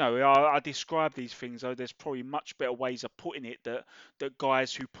I describe these things, though there's probably much better ways of putting it that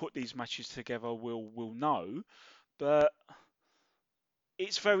guys who put these matches together will know, but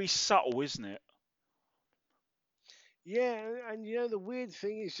it's very subtle, isn't it? Yeah, and the weird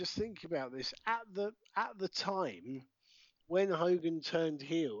thing is, just think about this. At the time when Hogan turned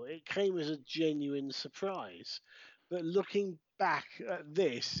heel, it came as a genuine surprise. But looking back at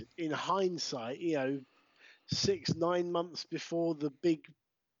this in hindsight, 6-9 months before the big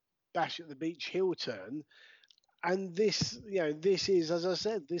Bash at the Beach heel turn, and this is, as I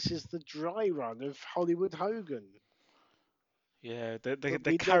said, this is the dry run of Hollywood Hogan. Yeah, the But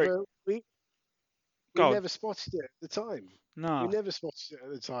the character. we never spotted it at the time. We No, never spotted it at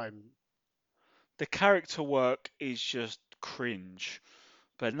the time. the character work is just cringe.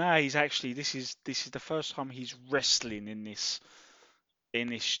 But now he's actually this is the first time he's wrestling in this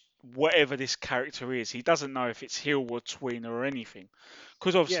whatever this character is. He doesn't know if it's heel or tweener or anything,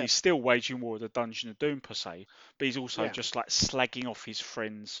 because obviously Yeah, he's still waging war at the Dungeon of Doom per se, but he's also yeah, just like slagging off his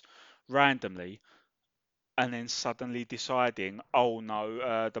friends randomly, and then suddenly deciding, oh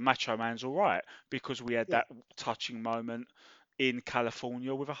no, the Macho Man's all right because we had yeah. that touching moment in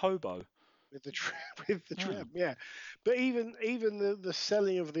California with a hobo. With the with the Hmm. trap, yeah. But even the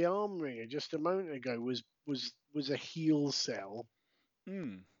selling of the arm ringer just a moment ago was a heel sell.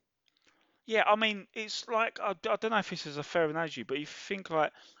 Hmm. Yeah, I mean, it's like I don't know if this is a fair analogy, but if you think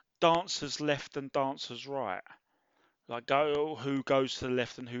like dancers left and dancers right, like who goes to the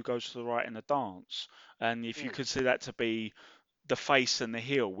left and who goes to the right in a dance, and if you Mm, consider that to be the face and the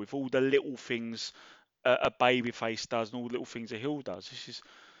heel, with all the little things a baby face does and all the little things a heel does,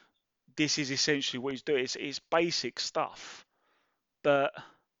 this is essentially what he's doing. It's basic stuff, but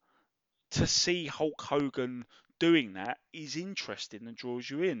to see Hulk Hogan doing that is interesting and draws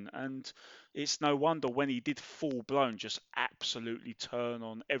you in. And it's no wonder when he did full blown just absolutely turn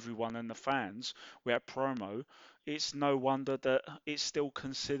on everyone and the fans with that promo, it's no wonder that it's still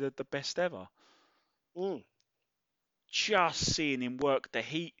considered the best ever. mm. Just seeing him work the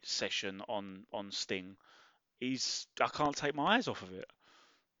heat session on Sting, I can't take my eyes off of it.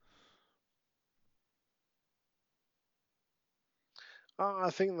 I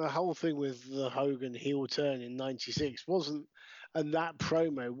think the whole thing with the Hogan heel turn in '96 wasn't, and that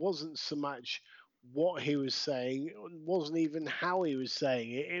promo wasn't so much what he was saying, it wasn't even how he was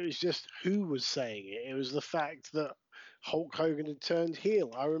saying it. It was just who was saying it. It was the fact that Hulk Hogan had turned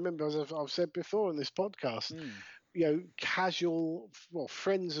heel. I remember, as I've said before in this podcast, Mm. casual, well,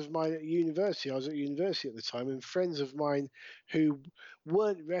 friends of mine at university. I was at university at the time, and friends of mine who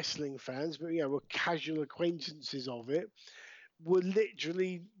weren't wrestling fans, but were casual acquaintances of it, were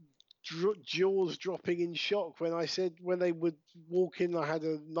literally jaws dropping in shock when I said, when they would walk in, I had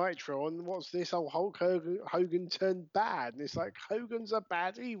a nitro on. What's this? Oh, Hulk Hogan turned bad, and it's like, Hogan's a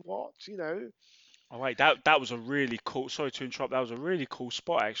baddie. What? Oh wait, that was a really cool. Sorry to interrupt. That was a really cool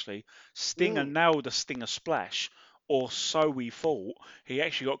spot actually. Stinger Mm, nailed a Stinger splash, or so we thought. He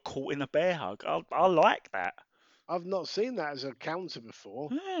actually got caught in a bear hug. I like that. I've not seen that as a counter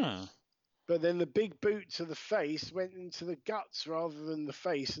before. Yeah. But then the big boot to the face went into the guts rather than the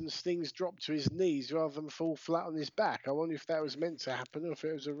face, and Sting's dropped to his knees rather than fall flat on his back. I wonder if that was meant to happen or if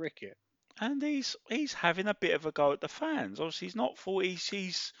it was a ricket. And he's having a bit of a go at the fans. Obviously, he's not for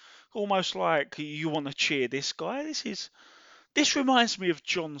he's almost like you want to cheer this guy. This reminds me of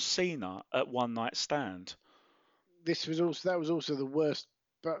John Cena at One Night Stand. That was also the worst,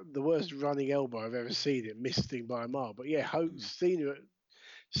 but the worst running elbow I've ever seen. It missed Sting by a mile. But yeah,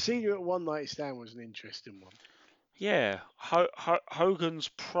 Cena at One Night Stand was an interesting one. Yeah, Hogan's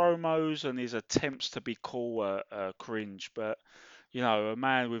promos and his attempts to be cool are cringe, but a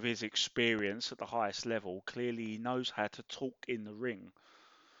man with his experience at the highest level, clearly he knows how to talk in the ring.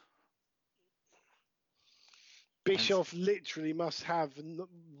 And Bischoff literally must have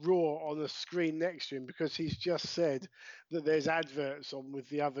Raw on a screen next to him because he's just said that there's adverts on with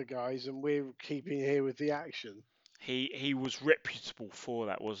the other guys and we're keeping here with the action. he was reputable for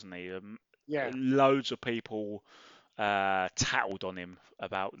that, wasn't he? Yeah. Loads of people tattled on him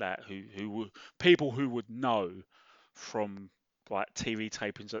about that. People who would know from like TV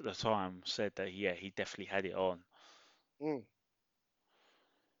tapings at the time said that yeah, he definitely had it on. Mm.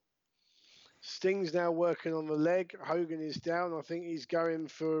 Sting's now working on the leg. Hogan is down. I think he's going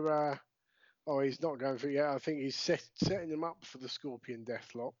for. He's not going for it yet. I think he's setting him up for the Scorpion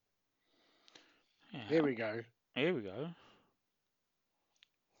Deathlock. Yeah, Here we go. here we go.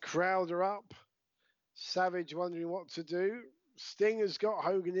 Crowd are up. Savage wondering what to do. Sting has got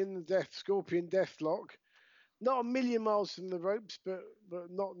Hogan in the Scorpion Deathlock. Not a million miles from the ropes, but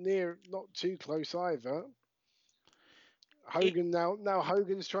not too close either. Hogan now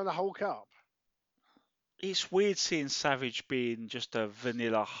Hogan's trying to Hulk up. It's weird seeing Savage being just a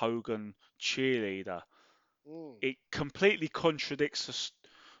vanilla Hogan cheerleader. Mm. It completely contradicts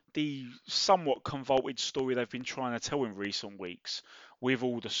the somewhat convoluted story they've been trying to tell in recent weeks, with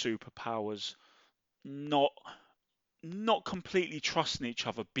all the superpowers not completely trusting each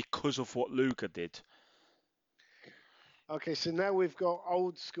other because of what Luger did. Okay, so now we've got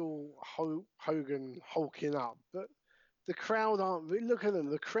old school Hogan hulking up, but the crowd aren't. Look at them.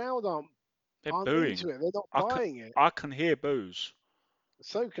 The crowd They're aren't booing. into it. They're not I can, buying it. I can hear boos.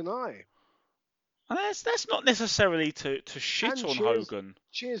 So can I. And that's not necessarily to shit And on cheers, Hogan.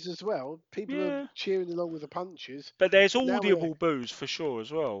 cheers as well. People are Yeah. cheering along with the punches. But there's Now we audible boos for sure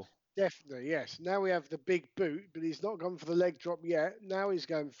as well. definitely yes. Now we have the big boot, but he's not gone for the leg drop yet. Now he's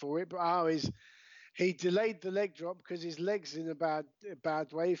going for it, but he delayed the leg drop because his leg's in a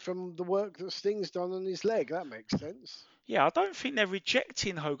bad way from the work that Sting's done on his leg. That makes sense. Yeah, I don't think they're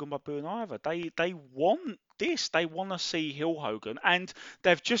rejecting Hogan by booing either. They want this. They want to see heel Hogan, and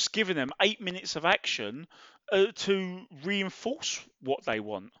they've just given them 8 minutes of action to reinforce what they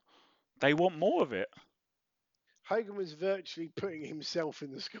want. They want more of it. Hogan was virtually putting himself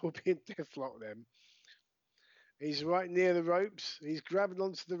in the Scorpion Deathlock then. He's right near the ropes. He's grabbing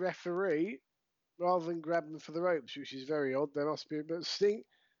onto the referee rather than grabbing for the ropes, which is very odd. There must be, but Sting.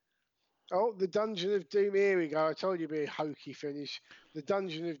 Oh, the Dungeon of Doom. Here we go. I told you it'd be a hokey finish. The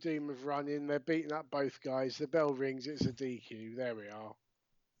Dungeon of Doom have run in. They're beating up both guys. The bell rings. It's a DQ. There we are.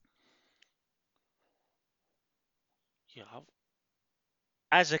 Yeah.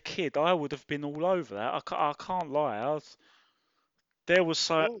 As a kid, I would have been all over that. I can't lie. There was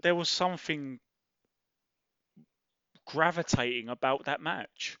Oh, there was something gravitating about that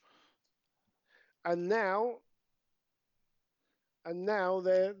match. and now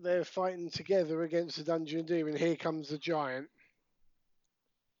they're fighting together against the Dungeon of Doom. And here comes the Giant.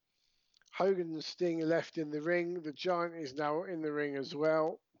 Hogan and Sting are left in the ring. The Giant is now in the ring as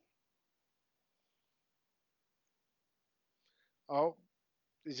well. Oh,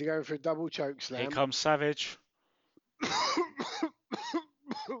 is he going for a double choke slam? Here comes Savage.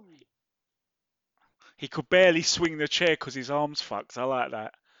 He could barely swing the chair because his arm's fucked. I like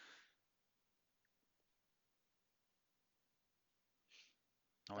that.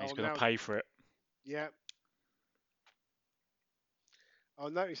 Oh, he's going to pay for it. Yeah. I'll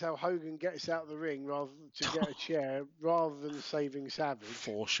notice how Hogan gets out of the ring rather to get a chair rather than saving Savage.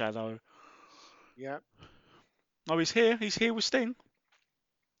 Foreshadow. Yeah. Oh, he's here. He's here with Sting.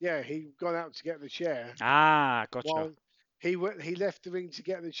 Yeah, he gone out to get the chair. Ah, gotcha. While he left the ring to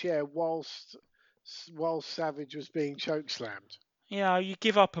get the chair whilst Savage was being chokeslammed. Yeah, you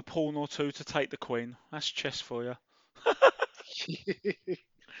give up a pawn or two to take the queen. That's chess for you.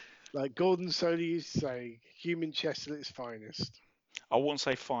 Like Gordon Solie used to say, human chess at its finest. I wouldn't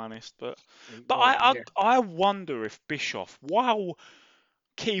say finest, but Well, yeah. I wonder if Bischoff, while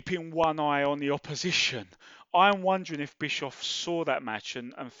keeping one eye on the opposition, I'm wondering if Bischoff saw that match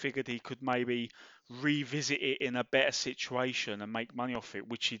and figured he could maybe revisit it in a better situation and make money off it,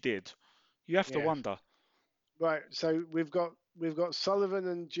 which he did. You have to wonder. Right, so we've got Sullivan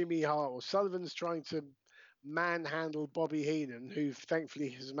and Jimmy Hart. Well, Sullivan's trying to manhandle Bobby Heenan, who thankfully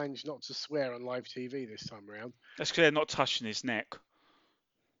has managed not to swear on live TV this time around. That's because they're not touching his neck.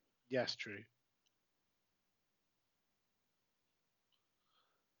 Yes, true.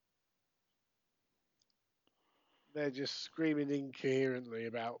 They're just screaming incoherently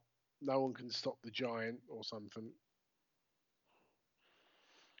about no one can stop the Giant or something.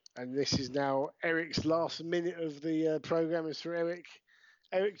 And this is now Eric's last minute of the program is for Eric.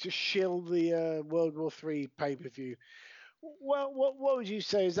 Eric to shill the World War III pay-per-view. Well, what would you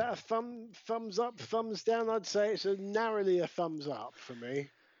say? Is that a thumbs up, thumbs down? I'd say it's narrowly a thumbs up for me.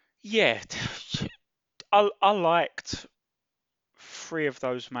 Yeah, I liked 3 of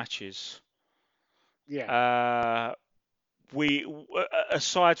those matches. Yeah. We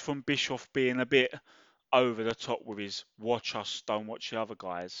aside from Bischoff being a bit over the top with his watch us, don't watch the other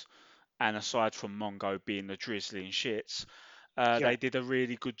guys, and aside from Mongo being the drizzling shits, they did a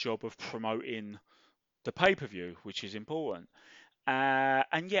really good job of promoting the pay-per-view, which is important.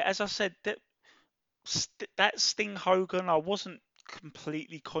 And yeah, as I said, that Sting Hogan, I wasn't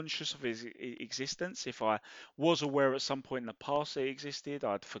completely conscious of his existence. If I was aware at some point in the past that it existed,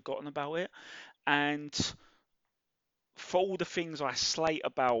 I'd forgotten about it. And for all the things I slate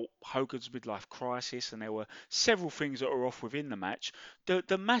about Hogan's midlife crisis, and there were several things that were off within the match,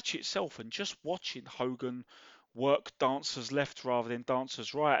 the match itself and just watching Hogan work dancers left rather than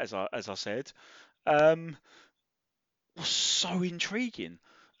dancers right, as I said, was so intriguing.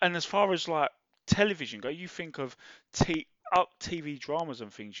 And as far as like television go, you think of TV dramas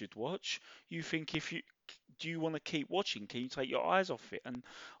and things you'd watch. You think do you want to keep watching? Can you take your eyes off it? And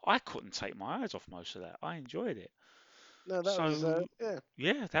I couldn't take my eyes off most of that. I enjoyed it. No, that was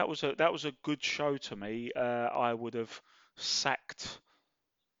yeah, that was a good show to me. I would have sacked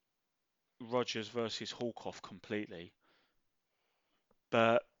Rogers versus Hawkoff completely,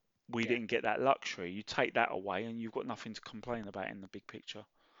 but we didn't get that luxury. You take that away, and you've got nothing to complain about in the big picture.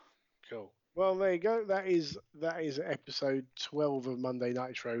 Cool. Well, there you go. That is episode 12 of Monday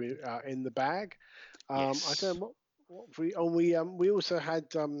Nitro in the bag. Yes. I don't know what we also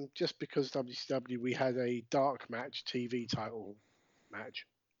had just because WCW, we had a dark match, TV title match.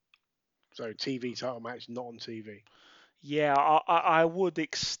 So TV title match, not on TV. Yeah, I would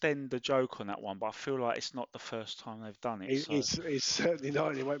extend the joke on that one, but I feel like it's not the first time they've done it. It's certainly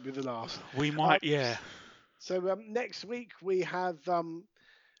not, and it won't be the last. We might, yeah. So next week we've got the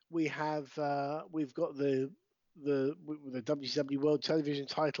WCW World Television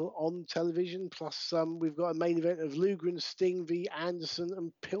title on television, plus we've got a main event of Luger and Sting v Anderson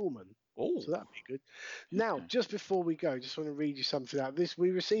and Pillman. Oh, So that'd be good. Now, just before we go, just want to read you something out.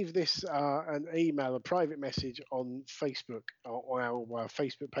 We received this an email, a private message on Facebook, on our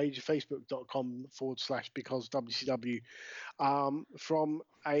Facebook page, facebook.com/BecauseWCW, from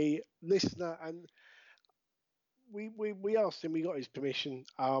a listener, and we asked him, we got his permission.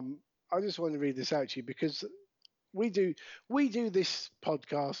 I just want to read this out to you because we do this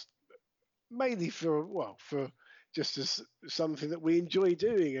podcast mainly for just as something that we enjoy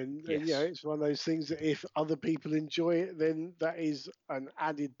doing, and it's one of those things that if other people enjoy it, then that is an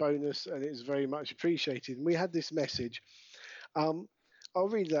added bonus, and it's very much appreciated. And we had this message. I'll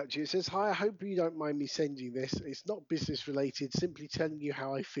read that to you. It says, "Hi, I hope you don't mind me sending this. It's not business related, simply telling you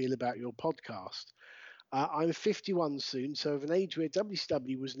how I feel about your podcast. I'm 51 soon, so of an age where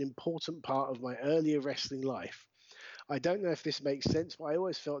WCW was an important part of my earlier wrestling life. I don't know if this makes sense, but I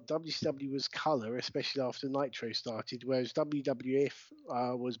always felt WCW was colour, especially after Nitro started, whereas WWF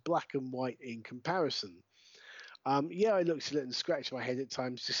was black and white in comparison. I looked at it and scratched my head at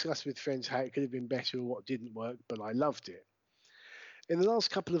times, discussed with friends how it could have been better or what didn't work, but I loved it. In the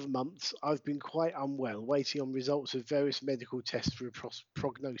last couple of months, I've been quite unwell, waiting on results of various medical tests for a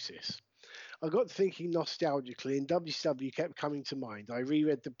prognosis. I got thinking nostalgically, and WCW kept coming to mind. I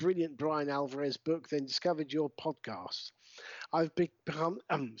reread the brilliant Brian Alvarez book, then discovered your podcast. I've become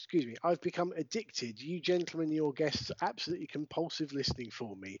addicted. You gentlemen and your guests are absolutely compulsive listening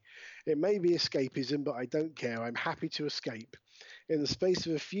for me. It may be escapism, but I don't care. I'm happy to escape. In the space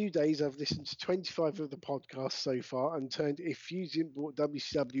of a few days, I've listened to 25 of the podcasts so far and turned If You Didn't Brought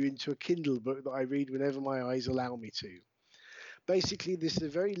WCW into a Kindle book that I read whenever my eyes allow me to. Basically, this is a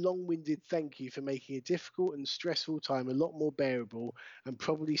very long-winded thank you for making a difficult and stressful time a lot more bearable and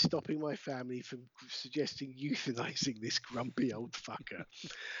probably stopping my family from suggesting euthanizing this grumpy old fucker."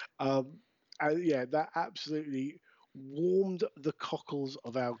 That absolutely warmed the cockles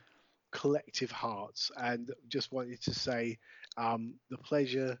of our collective hearts, and just wanted to say the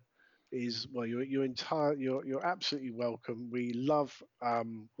pleasure is, well, you're absolutely welcome. We love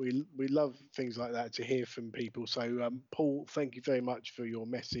things like that, to hear from people. So Paul, thank you very much for your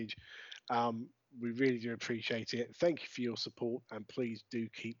message. We really do appreciate it. Thank you for your support, and please do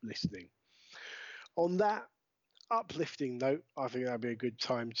keep listening. On that uplifting note, I think that'd be a good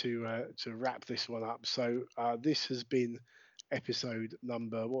time to wrap this one up. So this has been episode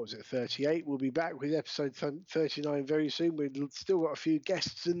number, 38. We'll be back with episode 39 very soon. We've still got a few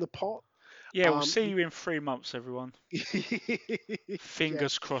guests in the pot. Yeah, we'll see you in 3 months, everyone.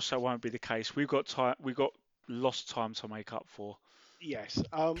 Fingers crossed that won't be the case. We've got time. We've got lost time to make up for. Yes,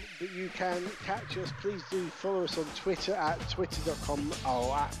 but you can catch us. Please do follow us on Twitter at twitter.com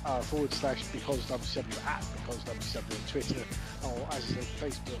or at /BecauseWCW at BecauseWCW on Twitter, or as I said,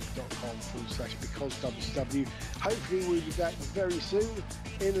 facebook.com /BecauseWCW. Hopefully we'll be back very soon.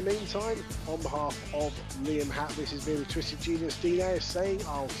 In the meantime, on behalf of Liam Hatt, this has been the Twisted Genius Dean Ayers saying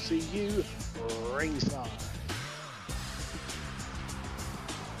I'll see you ringside.